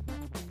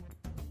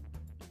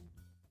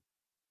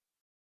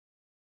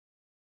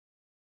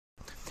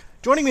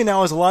 Joining me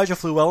now is Elijah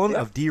Fluellen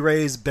of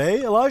D-Rays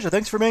Bay. Elijah,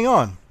 thanks for being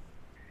on.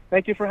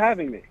 Thank you for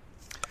having me.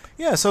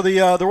 Yeah, so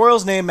the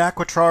Royals named Matt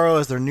Quatraro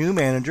as their new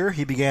manager.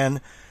 He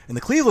began in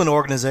the Cleveland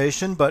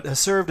organization, but has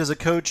served as a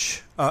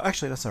coach.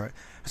 Actually, that's all right.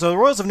 So the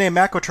Royals have named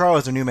Matt Quatraro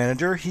as their new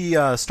manager. He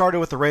started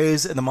with the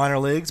Rays in the minor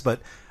leagues, but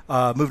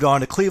moved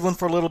on to Cleveland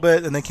for a little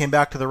bit, and then came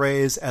back to the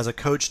Rays as a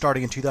coach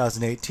starting in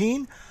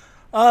 2018.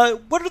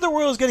 What are the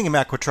Royals getting in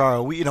Matt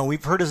Quatraro?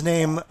 We've heard his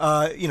name.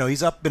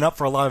 He's been up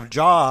for a lot of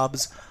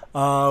jobs.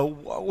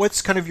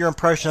 What's kind of your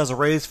impression as a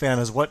Rays fan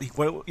is what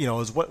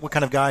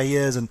kind of guy he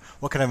is and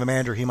what kind of a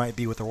manager he might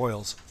be with the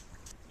Royals?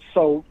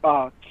 So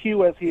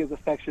Q, as he is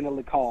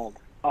affectionately called,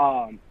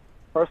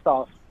 first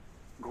off,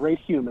 great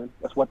human.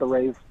 That's what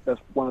that's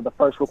one of the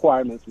first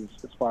requirements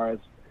as far as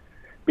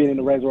being in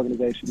the Rays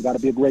organization. You got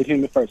to be a great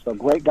human first. So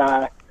great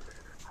guy.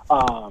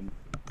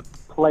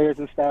 Players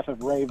and staff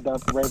have raved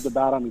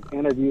about him. He's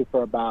interviewed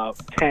for about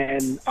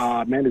 10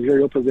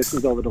 managerial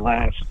positions over the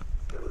last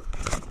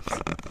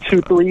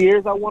 2-3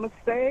 years, I want to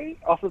say,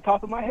 off the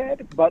top of my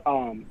head. But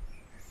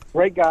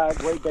great guy,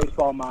 great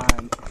baseball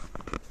mind,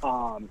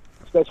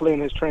 especially in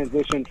his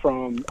transition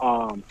from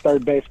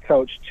third base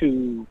coach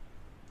to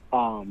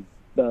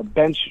the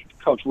bench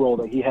coach role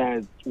that he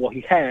had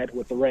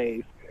with the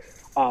Rays.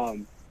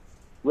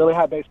 Really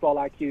high baseball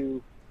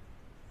IQ.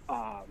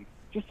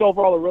 Just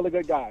overall a really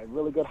good guy,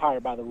 really good hire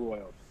by the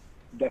Royals.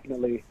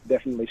 Definitely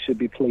should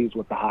be pleased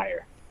with the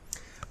hire.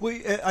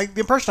 The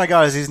impression I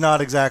got is he's not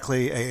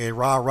exactly a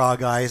rah-rah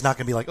guy. He's not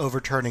going to be like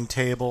overturning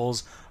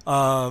tables.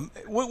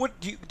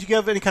 What do you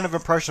have any kind of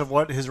impression of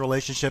what his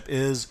relationship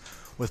is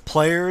with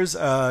players?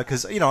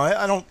 Because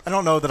I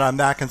don't know that I'm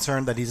that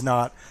concerned that he's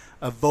not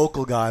a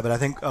vocal guy, but I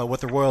think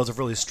what the Royals have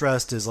really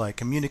stressed is like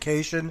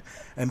communication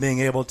and being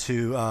able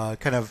to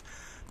kind of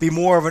be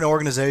more of an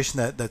organization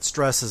that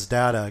stresses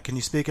data. Can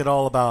you speak at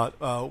all about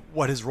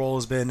what his role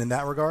has been in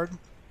that regard?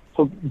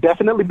 So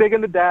definitely big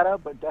into data,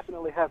 but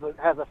definitely has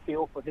a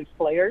feel for his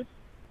players.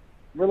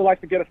 Really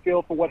likes to get a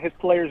feel for what his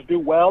players do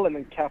well and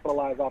then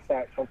capitalize off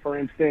that. So, for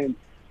instance,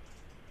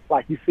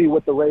 like you see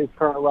with the Rays'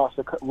 current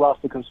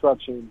roster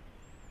construction,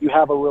 you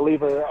have a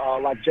reliever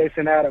like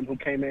Jason Adam who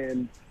came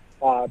in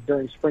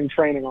during spring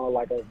training on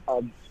like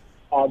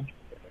a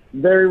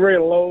very, very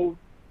low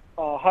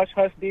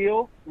hush-hush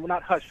deal. Well,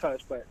 not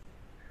hush-hush, but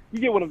you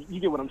get what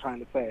I'm trying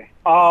to say.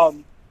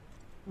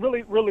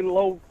 Really, really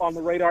low on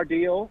the radar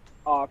deal.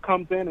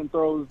 Comes in and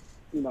throws,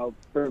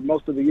 for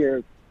most of the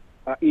year,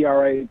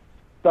 ERA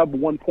sub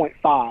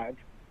 1.5.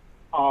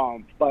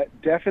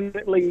 But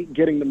definitely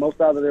getting the most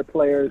out of their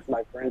players.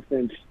 Like, for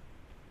instance,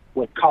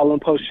 with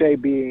Colin Poche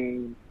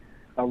being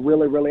a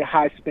really, really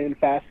high-spin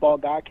fastball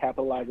guy,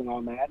 capitalizing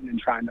on that, and then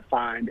trying to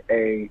find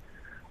a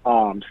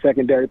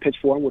secondary pitch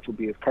for him, which would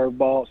be his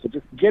curveball. So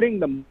just getting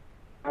them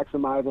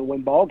maximize and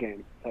win ball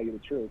games, to tell you the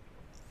truth.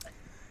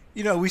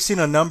 We've seen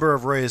a number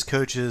of Rays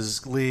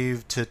coaches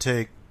leave to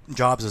take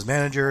jobs as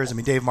managers. I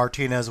mean, Dave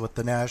Martinez with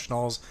the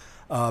Nationals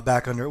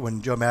back under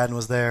when Joe Madden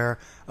was there.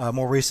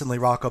 More recently,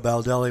 Rocco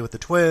Baldelli with the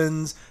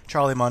Twins,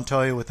 Charlie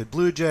Montoya with the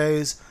Blue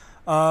Jays.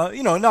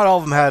 Not all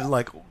of them had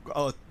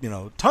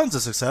tons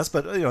of success,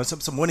 but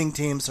some winning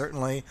teams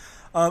certainly.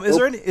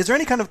 Is there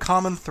any kind of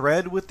common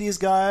thread with these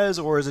guys,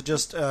 or is it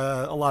just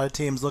a lot of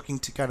teams looking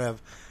to kind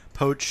of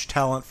poach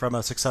talent from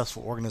a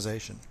successful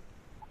organization?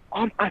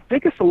 I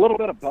think it's a little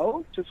bit of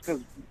both, just because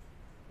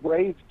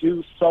Rays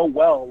do so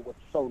well with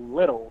so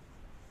little,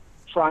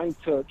 trying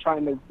to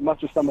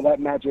muster some of that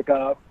magic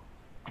up.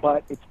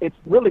 But it's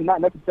really not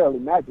necessarily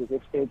magic.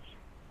 It's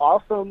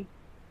awesome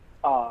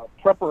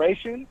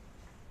preparation,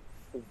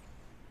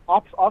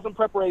 awesome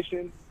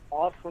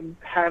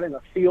having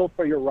a feel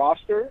for your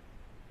roster,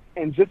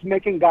 and just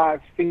making guys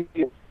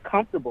feel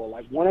comfortable.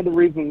 Like, one of the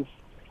reasons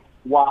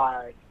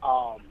why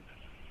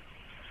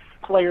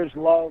players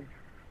love,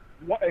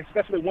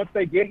 especially once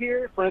they get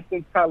here, for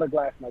instance, Tyler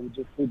Glasnow, we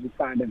just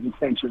signed an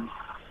extension.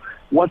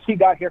 Once he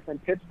got here from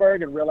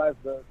Pittsburgh and realized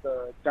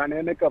the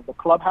dynamic of the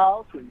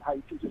clubhouse and how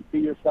you can just be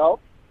yourself,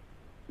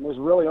 and there's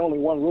really only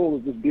one rule,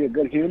 is just be a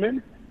good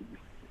human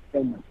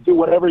and do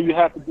whatever you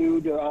have to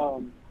do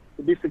to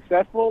be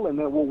successful, and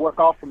then we'll work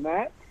off from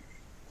that.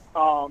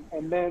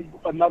 And then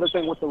another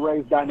thing with the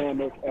Rays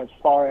dynamic, as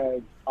far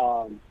as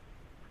how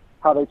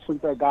they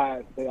treat their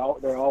guys,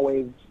 they're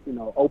always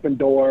open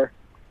door.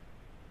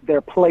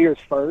 They're players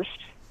first,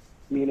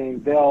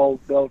 meaning they're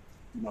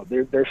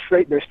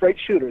straight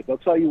shooters. They'll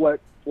tell you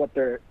what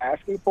they're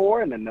asking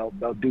for, and then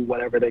they'll do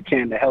whatever they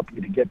can to help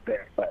you to get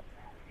there. But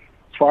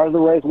as far as the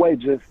Rays way,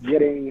 just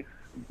getting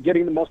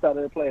the most out of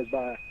their players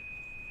by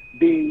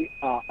being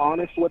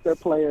honest with their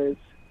players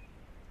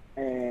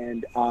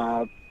and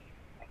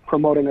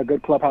promoting a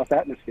good clubhouse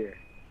atmosphere.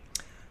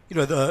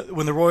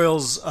 when the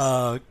Royals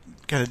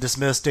kind of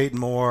dismissed Dayton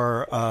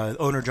Moore,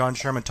 owner John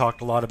Sherman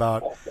talked a lot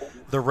about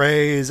the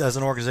Rays as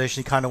an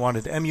organization he kind of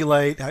wanted to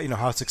emulate.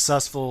 How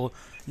successful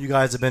you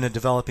guys have been in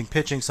developing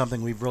pitching,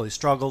 something we've really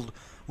struggled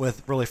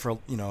with really for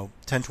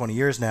 10, 20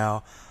 years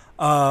now.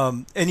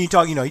 And you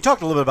talked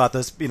a little bit about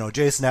this.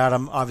 Jason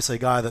Adam, obviously a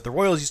guy that the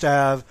Royals used to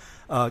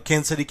have,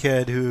 Kansas City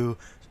kid who,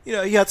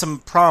 he had some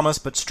promise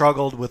but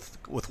struggled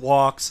with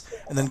walks,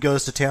 and then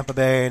goes to Tampa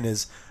Bay and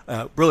is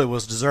really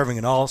was deserving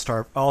an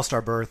all-star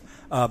berth,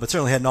 but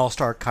certainly had an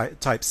all-star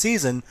type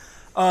season.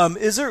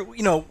 Is there,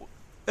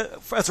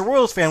 as a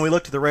Royals fan, we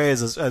look to the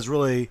Rays as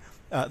really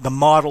the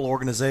model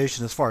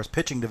organization as far as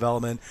pitching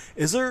development.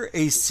 Is there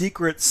a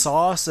secret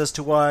sauce as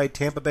to why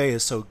Tampa Bay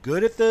is so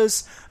good at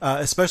this,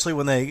 especially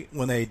when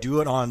they do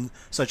it on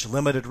such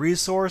limited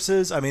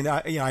resources? I mean,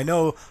 I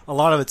know a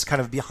lot of it's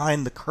kind of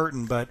behind the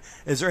curtain, but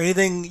is there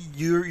anything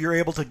you're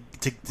able to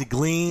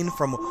glean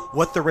from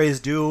what the Rays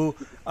do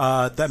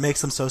that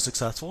makes them so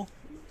successful?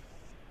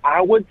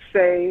 I would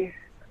say,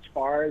 as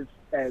far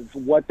as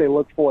what they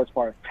look for as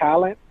far as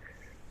talent,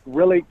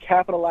 really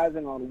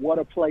capitalizing on what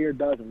a player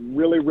does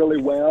really,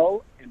 really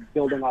well and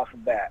building off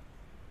of that.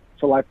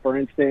 So, like, for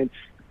instance,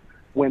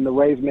 when the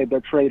Rays made their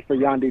trade for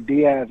Yandy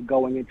Diaz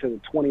going into the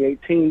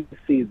 2018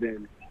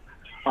 season,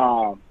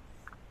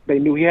 they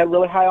knew he had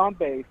really high on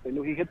base. They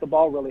knew he hit the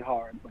ball really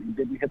hard, but he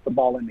didn't hit the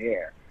ball in the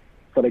air.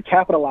 So they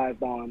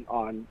capitalized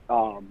on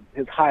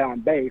his high on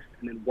base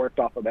and then worked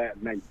off of that.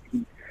 And then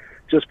he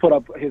just put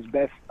up his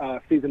best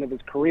season of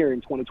his career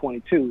in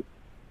 2022.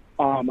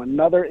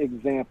 Another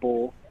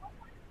example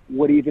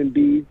would even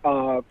be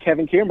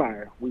Kevin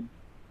Kiermaier.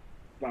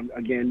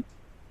 Again,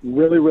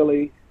 really,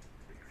 really,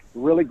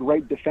 really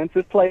great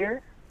defensive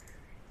player.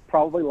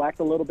 Probably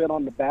lacked a little bit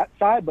on the bat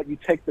side, but you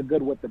take the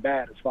good with the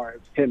bad as far as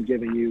him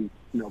giving you,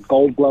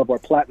 gold glove or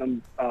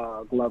platinum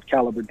glove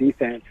caliber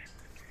defense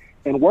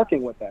and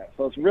working with that.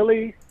 So it's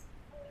really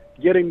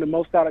getting the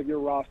most out of your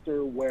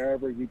roster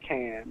wherever you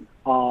can.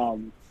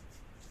 Trying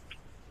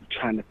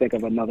to think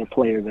of another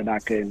player that I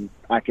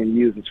can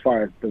use as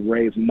far as the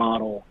Rays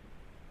model.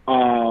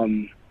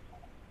 Colin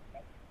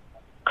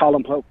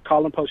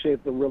Poche is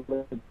a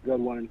really good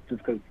one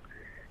just because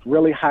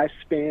really high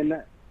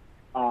spin,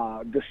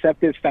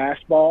 deceptive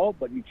fastball,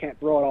 but you can't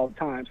throw it all the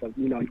time. So,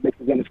 he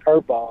mixes in his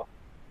curveball,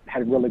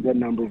 had really good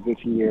numbers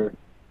this year.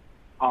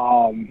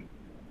 Like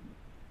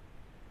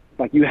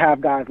you have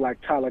guys like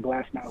Tyler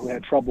Glasnow who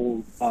had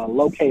trouble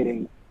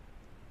locating.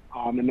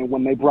 And then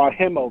when they brought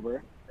him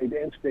over,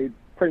 they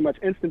pretty much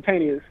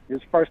instantaneous,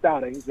 his first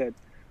outings that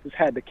just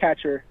had the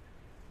catcher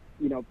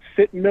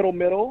sit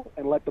middle,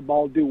 and let the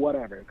ball do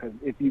whatever. Because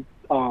if you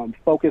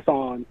focus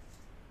on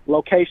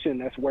location,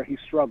 that's where he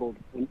struggled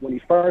when he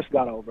first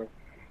got over.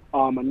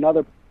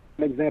 Another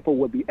example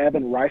would be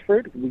Evan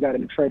Reifert. We got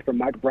in a trade for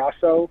Mike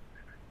Brasso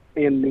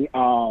in the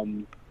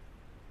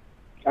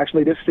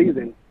actually this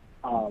season.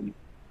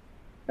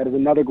 That is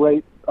another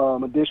great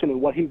addition.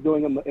 And what he's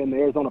doing in the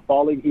Arizona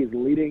Fall League, he is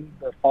leading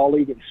the Fall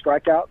League in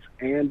strikeouts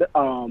and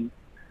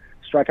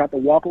strikeout to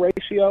walk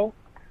ratio.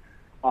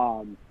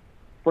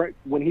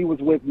 When he was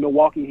with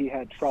Milwaukee, he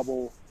had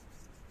trouble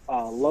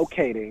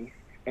locating,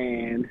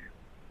 and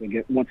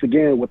once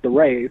again with the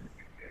Rays,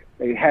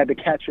 they had the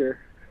catcher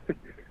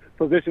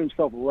position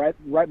himself right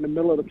in the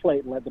middle of the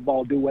plate and let the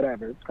ball do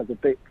whatever. Because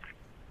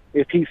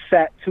if he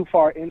sat too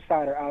far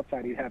inside or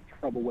outside, he'd have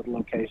trouble with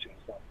location.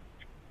 So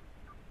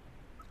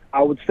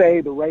I would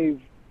say the Rays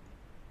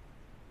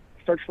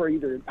search for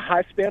either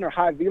high spin or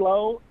high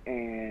velo,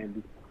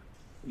 and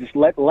just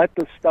let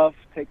the stuff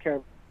take care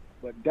of it.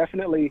 But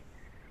definitely.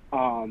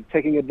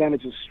 Taking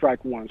advantage of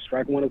strike one.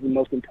 Strike one is the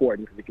most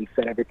important because it can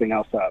set everything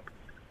else up.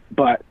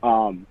 But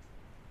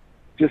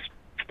just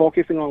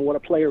focusing on what a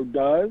player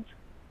does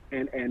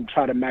and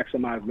try to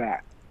maximize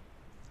that.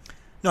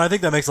 No, I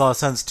think that makes a lot of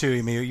sense too.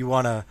 I mean, you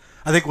want to.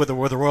 I think where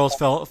the Royals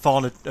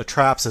fall into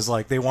traps is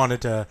like they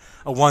wanted a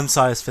one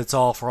size fits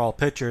all for all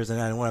pitchers,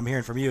 and what I'm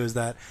hearing from you is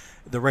that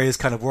the Rays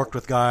kind of worked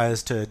with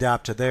guys to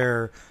adapt to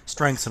their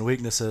strengths and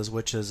weaknesses,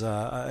 which is,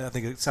 I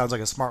think it sounds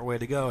like a smart way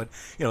to go. And,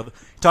 you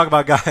talk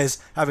about guys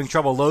having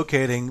trouble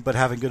locating but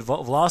having good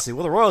velocity.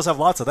 Well, the Royals have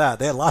lots of that.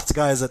 They had lots of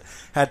guys that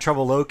had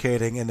trouble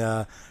locating, and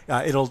we'll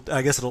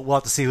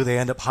have to see who they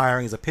end up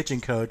hiring as a pitching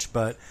coach.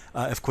 But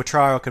if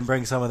Quatraro can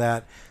bring some of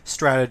that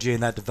strategy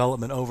and that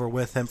development over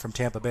with him from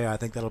Tampa Bay, I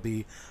think that'll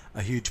be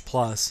a huge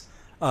plus.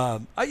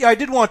 I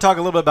did want to talk a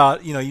little bit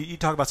about, you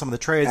talk about some of the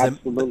trades.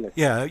 Absolutely.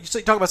 You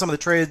talk about some of the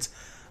trades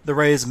the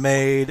Rays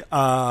made,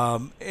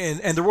 and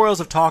the Royals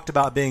have talked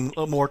about being a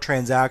little more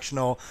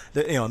transactional.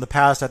 In the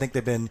past, I think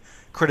they've been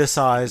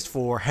criticized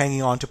for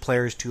hanging on to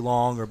players too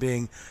long or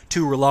being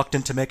too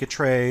reluctant to make a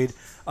trade.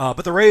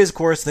 But the Rays, of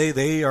course,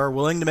 they are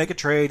willing to make a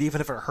trade,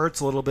 even if it hurts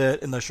a little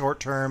bit in the short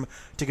term,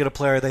 to get a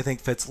player they think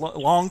fits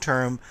long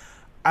term.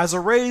 As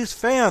a Rays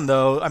fan,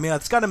 though, I mean,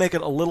 it's got to make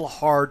it a little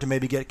hard to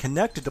maybe get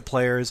connected to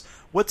players.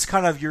 What's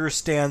kind of your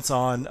stance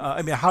on,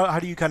 how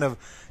do you kind of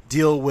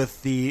deal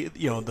with the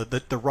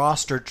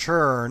roster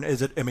churn?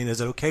 Is it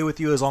okay with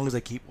you as long as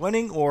they keep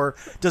winning, or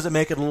does it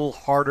make it a little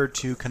harder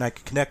to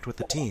connect with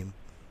the team?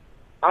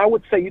 I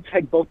would say you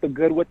take both the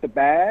good with the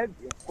bad.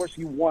 Of course,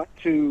 you want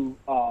to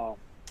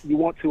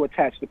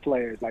attach the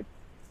players, like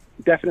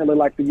definitely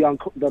like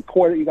the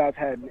core that you guys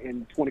had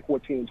in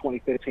 2014 and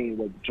 2015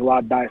 with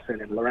Gerard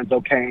Dyson and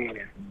Lorenzo Cain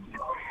and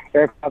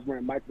Eric Hosmer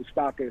and Mike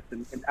Moustakas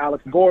and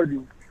Alex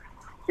Gordon.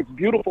 It's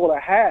beautiful to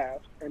have,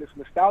 and it's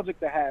nostalgic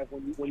to have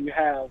when you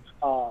have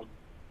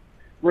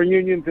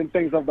reunions and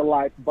things of the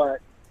like.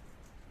 But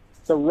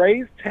the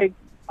Rays take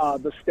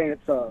the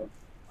stance of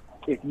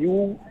if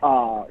you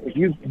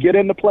get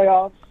in the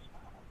playoffs,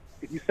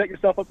 if you set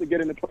yourself up to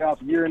get in the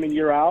playoffs year in and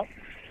year out,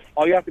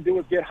 all you have to do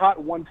is get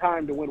hot one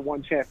time to win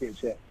one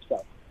championship.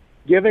 So,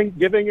 giving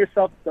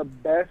yourself the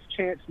best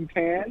chance you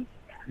can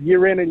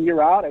year in and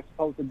year out, as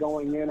opposed to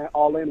going in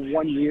all in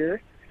 1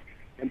 year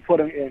and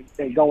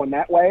going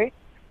that way.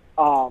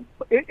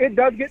 It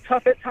does get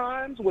tough at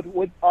times with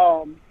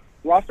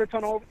roster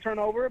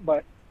turnover,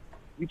 but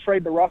you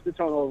trade the roster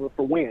turnover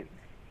for wins.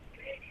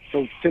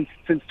 So since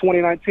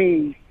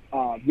 2019,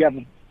 you have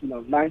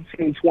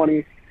 19,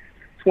 20,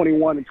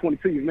 21, and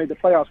 22. You've made the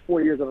playoffs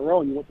 4 years in a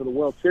row, and you went to the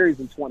World Series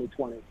in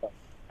 2020. So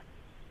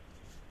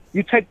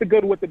you take the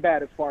good with the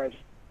bad as far as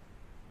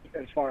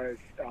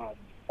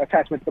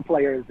attachment to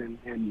players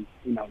and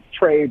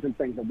trades and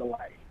things of the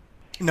like.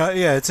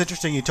 Yeah, it's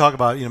interesting you talk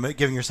about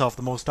giving yourself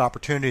the most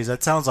opportunities.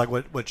 That sounds like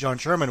what John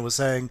Sherman was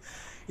saying.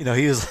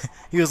 He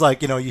was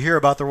like, you hear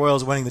about the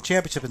Royals winning the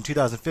championship in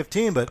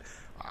 2015, but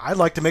I'd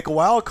like to make a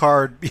wild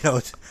card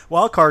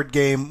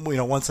game,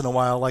 once in a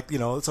while, like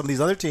some of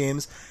these other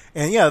teams.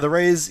 And yeah, the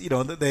Rays,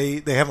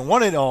 they haven't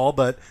won it all,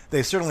 but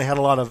they certainly had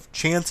a lot of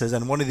chances.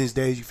 And one of these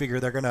days, you figure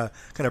they're gonna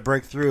kind of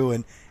break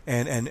through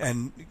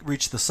and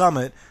reach the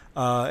summit.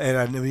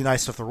 And it'd be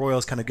nice if the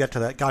Royals kind of got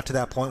to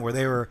that point where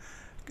they were,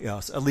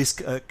 at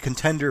least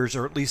contenders,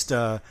 or at least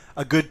a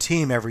good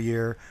team every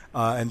year,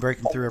 and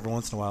breaking through every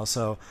once in a while.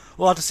 So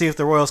we'll have to see if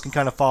the Royals can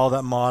kind of follow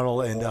that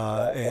model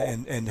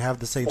and have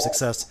the same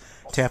success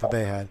Tampa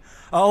Bay had.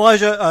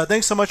 Elijah,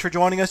 thanks so much for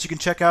joining us. You can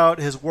check out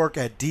his work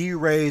at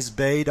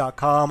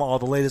draysbay.com, all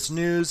the latest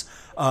news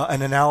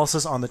and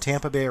analysis on the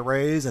Tampa Bay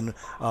Rays, and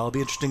it'll be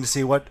interesting to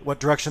see what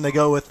direction they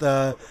go with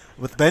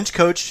bench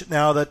coach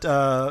now that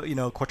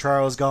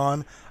Quatraro is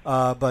gone.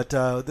 But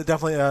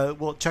definitely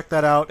we'll check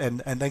that out,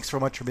 and thanks so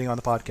much for being on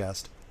the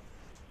podcast.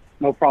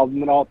 No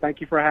problem at all. Thank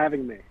you for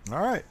having me. All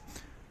right.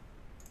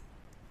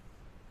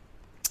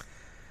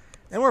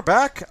 And we're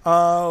back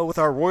with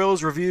our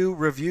Royals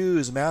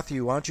reviews.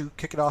 Matthew, why don't you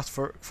kick it off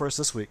for us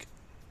this week?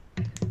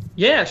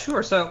 Yeah,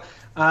 sure. So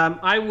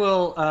I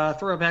will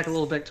throw it back a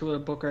little bit to a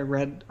book I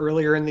read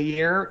earlier in the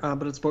year,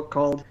 but it's a book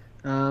called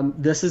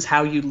This Is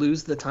How You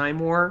Lose the Time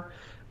War.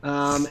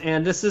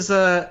 And this is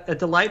a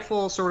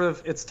delightful sort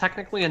of, it's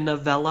technically a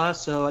novella.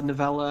 So a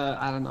novella,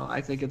 I don't know,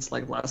 I think it's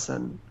like less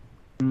than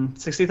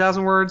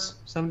 60,000 words,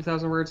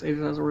 70,000 words,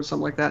 80,000 words,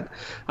 something like that.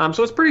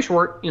 So it's pretty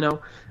short,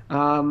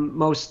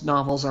 most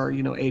novels are,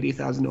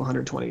 80,000 to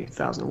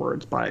 120,000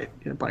 words by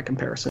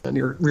comparison.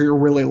 Your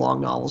really long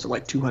novels are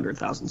like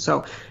 200,000.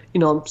 So,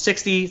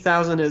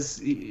 60,000 is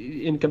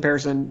in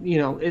comparison,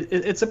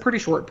 it's a pretty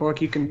short book.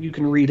 You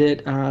can read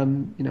it,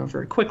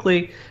 very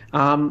quickly.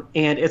 And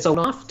it's a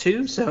one-off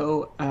too.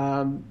 So,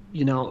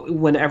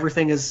 when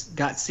everything has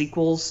got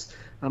sequels,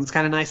 it's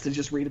kind of nice to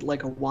just read it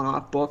like a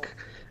one-off book,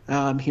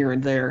 here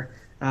and there.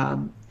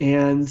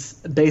 And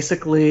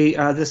basically,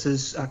 this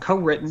is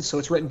co-written, so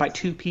it's written by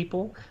two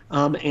people,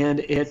 and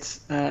it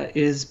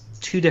is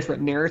two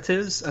different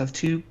narratives of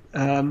two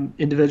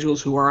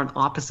individuals who are on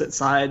opposite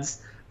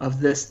sides of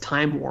this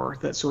time war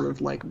that sort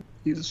of like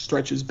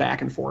stretches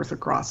back and forth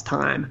across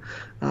time.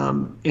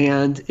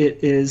 And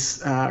it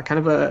is kind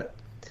of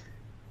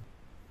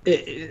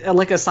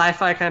like a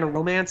sci-fi kind of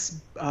romance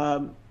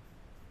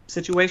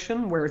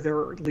situation where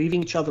they're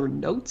leaving each other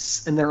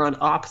notes and they're on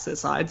opposite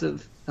sides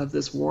of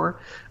this war.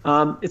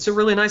 It's a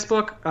really nice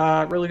book,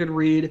 really good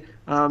read.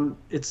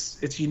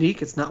 It's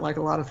unique. It's not like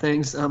a lot of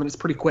things, and it's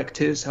pretty quick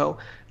too. So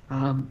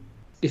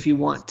if you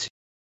want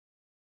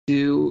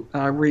to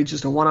read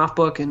just a one-off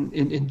book and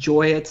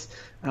enjoy it,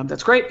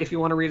 that's great. If you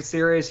want to read a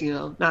series,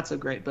 not so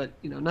great, but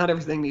not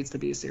everything needs to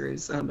be a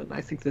series. And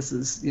I think this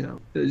is,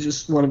 is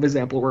just one of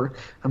example where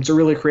it's a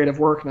really creative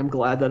work, and I'm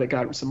glad that it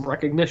got some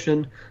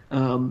recognition.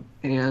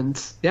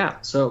 And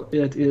yeah, so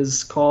it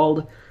is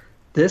called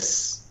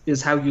This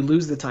Is How You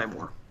Lose the Time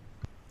War.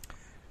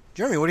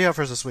 Jeremy, what do you have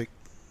for us this week?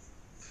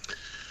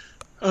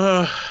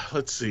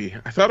 Let's see.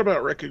 I thought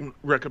about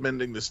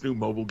recommending this new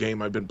mobile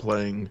game I've been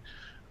playing,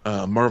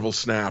 Marvel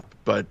Snap,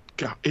 but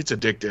God, it's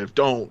addictive.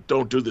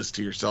 Don't do this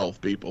to yourself,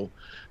 people.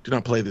 Do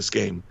not play this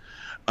game.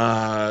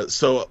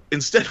 So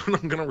instead,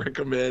 what I'm going to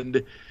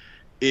recommend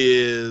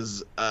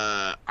is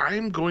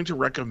I'm going to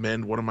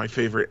recommend one of my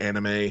favorite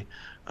anime.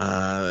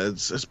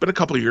 It's been a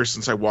couple of years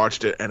since I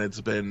watched it, and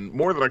it's been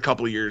more than a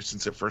couple of years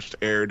since it first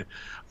aired.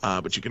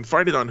 But you can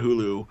find it on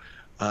Hulu.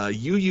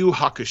 Yu Yu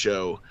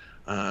Hakusho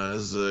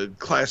is a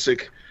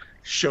classic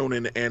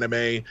shonen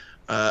anime.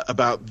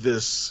 about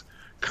this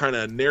kind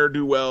of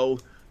ne'er-do-well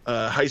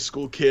high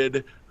school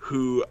kid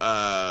who's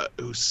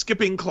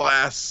skipping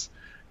class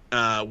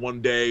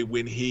one day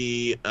when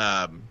he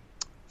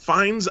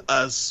finds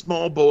a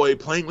small boy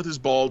playing with his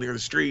ball near the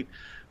street.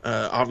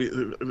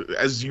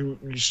 As you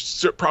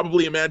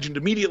probably imagined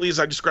immediately as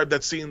I described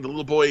that scene, the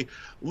little boy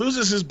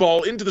loses his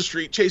ball into the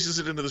street, chases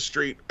it into the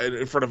street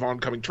in front of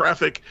oncoming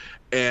traffic,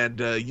 and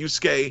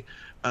Yusuke,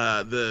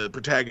 the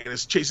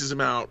protagonist, chases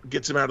him out,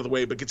 gets him out of the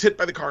way, but gets hit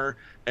by the car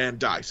and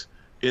dies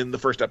in the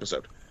first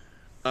episode.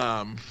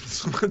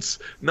 So it's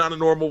not a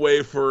normal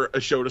way for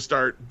a show to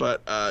start,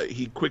 but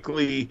he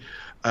quickly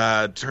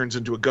turns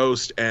into a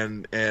ghost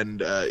and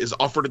is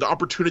offered the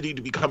opportunity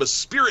to become a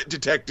spirit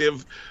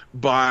detective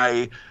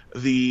by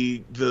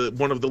the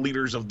one of the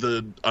leaders of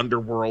the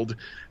underworld,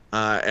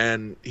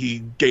 and he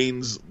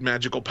gains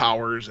magical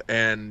powers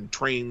and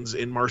trains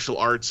in martial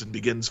arts and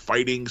begins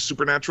fighting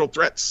supernatural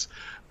threats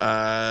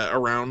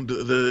around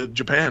the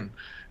Japan.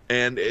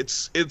 And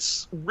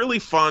it's really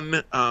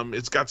fun.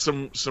 It's got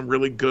some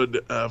really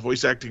good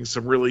voice acting,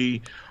 some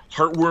really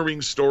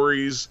heartwarming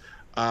stories.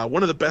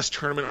 One of the best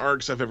tournament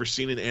arcs I've ever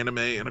seen in anime,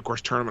 and of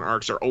course tournament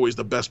arcs are always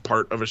the best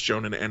part of a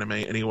shonen anime.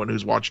 Anyone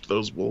who's watched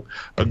those will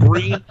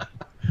agree.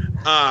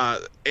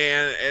 And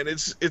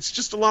it's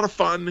just a lot of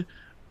fun.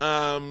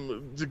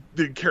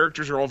 The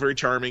characters are all very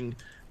charming,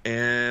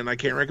 and I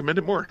can't recommend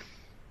it more.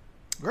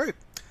 Great.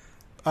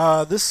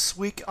 This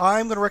week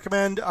I'm going to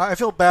recommend. I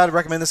feel bad to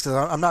recommend this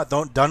because I'm not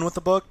done with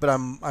the book, but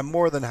I'm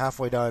more than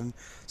halfway done.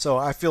 So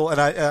I feel, and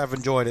I've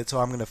enjoyed it. So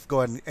I'm going to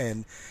go ahead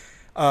and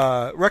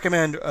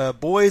recommend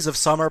Boys of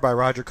Summer by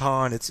Roger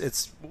Kahn.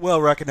 It's well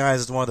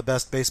recognized as one of the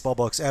best baseball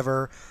books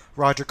ever.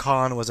 Roger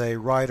Kahn was a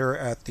writer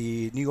at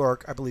the New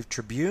York, I believe,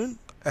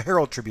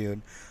 Herald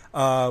Tribune,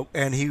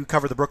 and he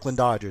covered the Brooklyn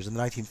Dodgers in the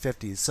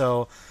 1950s.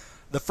 So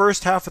the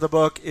first half of the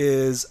book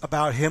is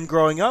about him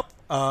growing up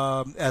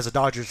as a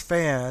Dodgers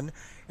fan,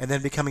 and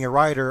then becoming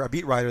a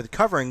beat writer,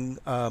 covering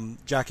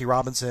Jackie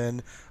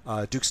Robinson,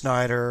 Duke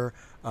Snider,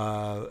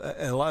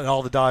 and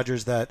all the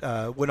Dodgers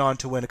that went on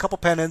to win a couple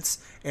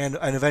pennants and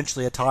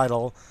eventually a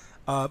title.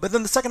 But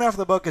then the second half of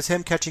the book is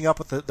him catching up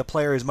with the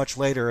players much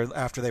later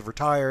after they've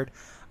retired.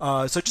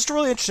 So just a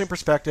really interesting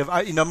perspective.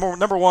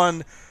 Number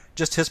one,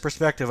 just his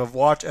perspective of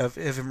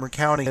him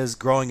recounting his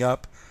growing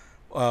up,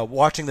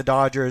 watching the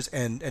Dodgers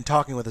and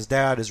talking with his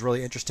dad is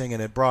really interesting,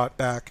 and it brought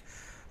back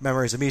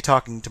memories of me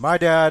talking to my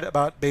dad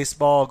about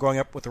baseball growing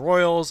up with the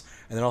Royals,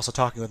 and then also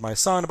talking with my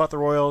son about the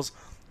Royals.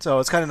 So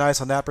it's kind of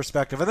nice on that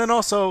perspective, and then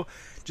also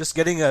just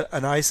getting a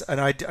nice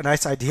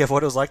idea of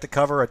what it was like to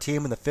cover a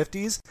team in the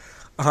 50s.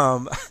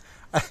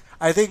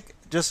 I think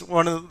just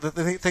one of the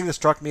thing that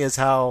struck me is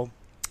how,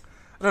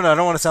 I don't know, I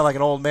don't want to sound like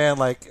an old man,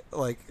 like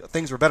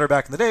things were better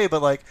back in the day,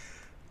 but like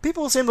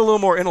people seemed a little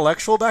more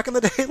intellectual back in the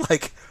day.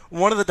 Like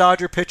one of the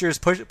Dodger pitchers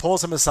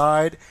pulls him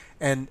aside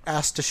and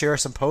asks to share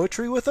some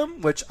poetry with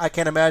him, which I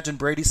can't imagine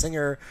Brady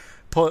Singer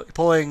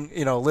pulling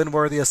Lynn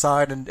Worthy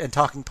aside and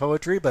talking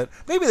poetry, but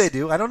maybe they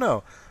do. I don't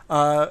know.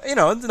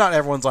 Not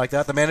everyone's like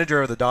that. The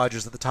manager of the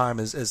Dodgers at the time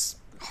is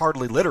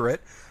hardly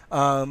literate,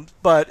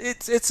 but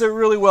it's a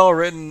really well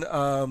written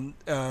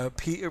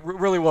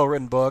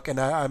book, and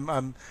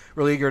I'm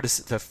really eager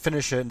to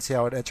finish it and see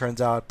how it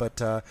turns out. But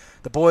The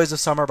Boys of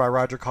Summer by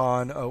Roger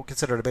Kahn,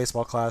 considered a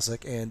baseball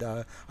classic, and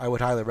I would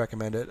highly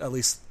recommend it. At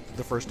least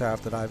the first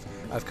half that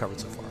I've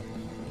covered so far.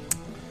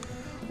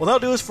 Well,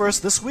 that'll do us for us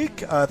this week.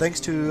 Thanks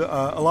to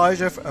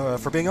Elijah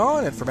for being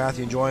on, and for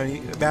Matthew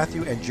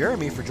and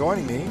Jeremy for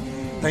joining me.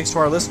 Thanks to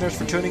our listeners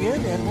for tuning in,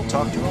 and we'll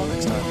talk to you all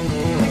next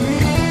time.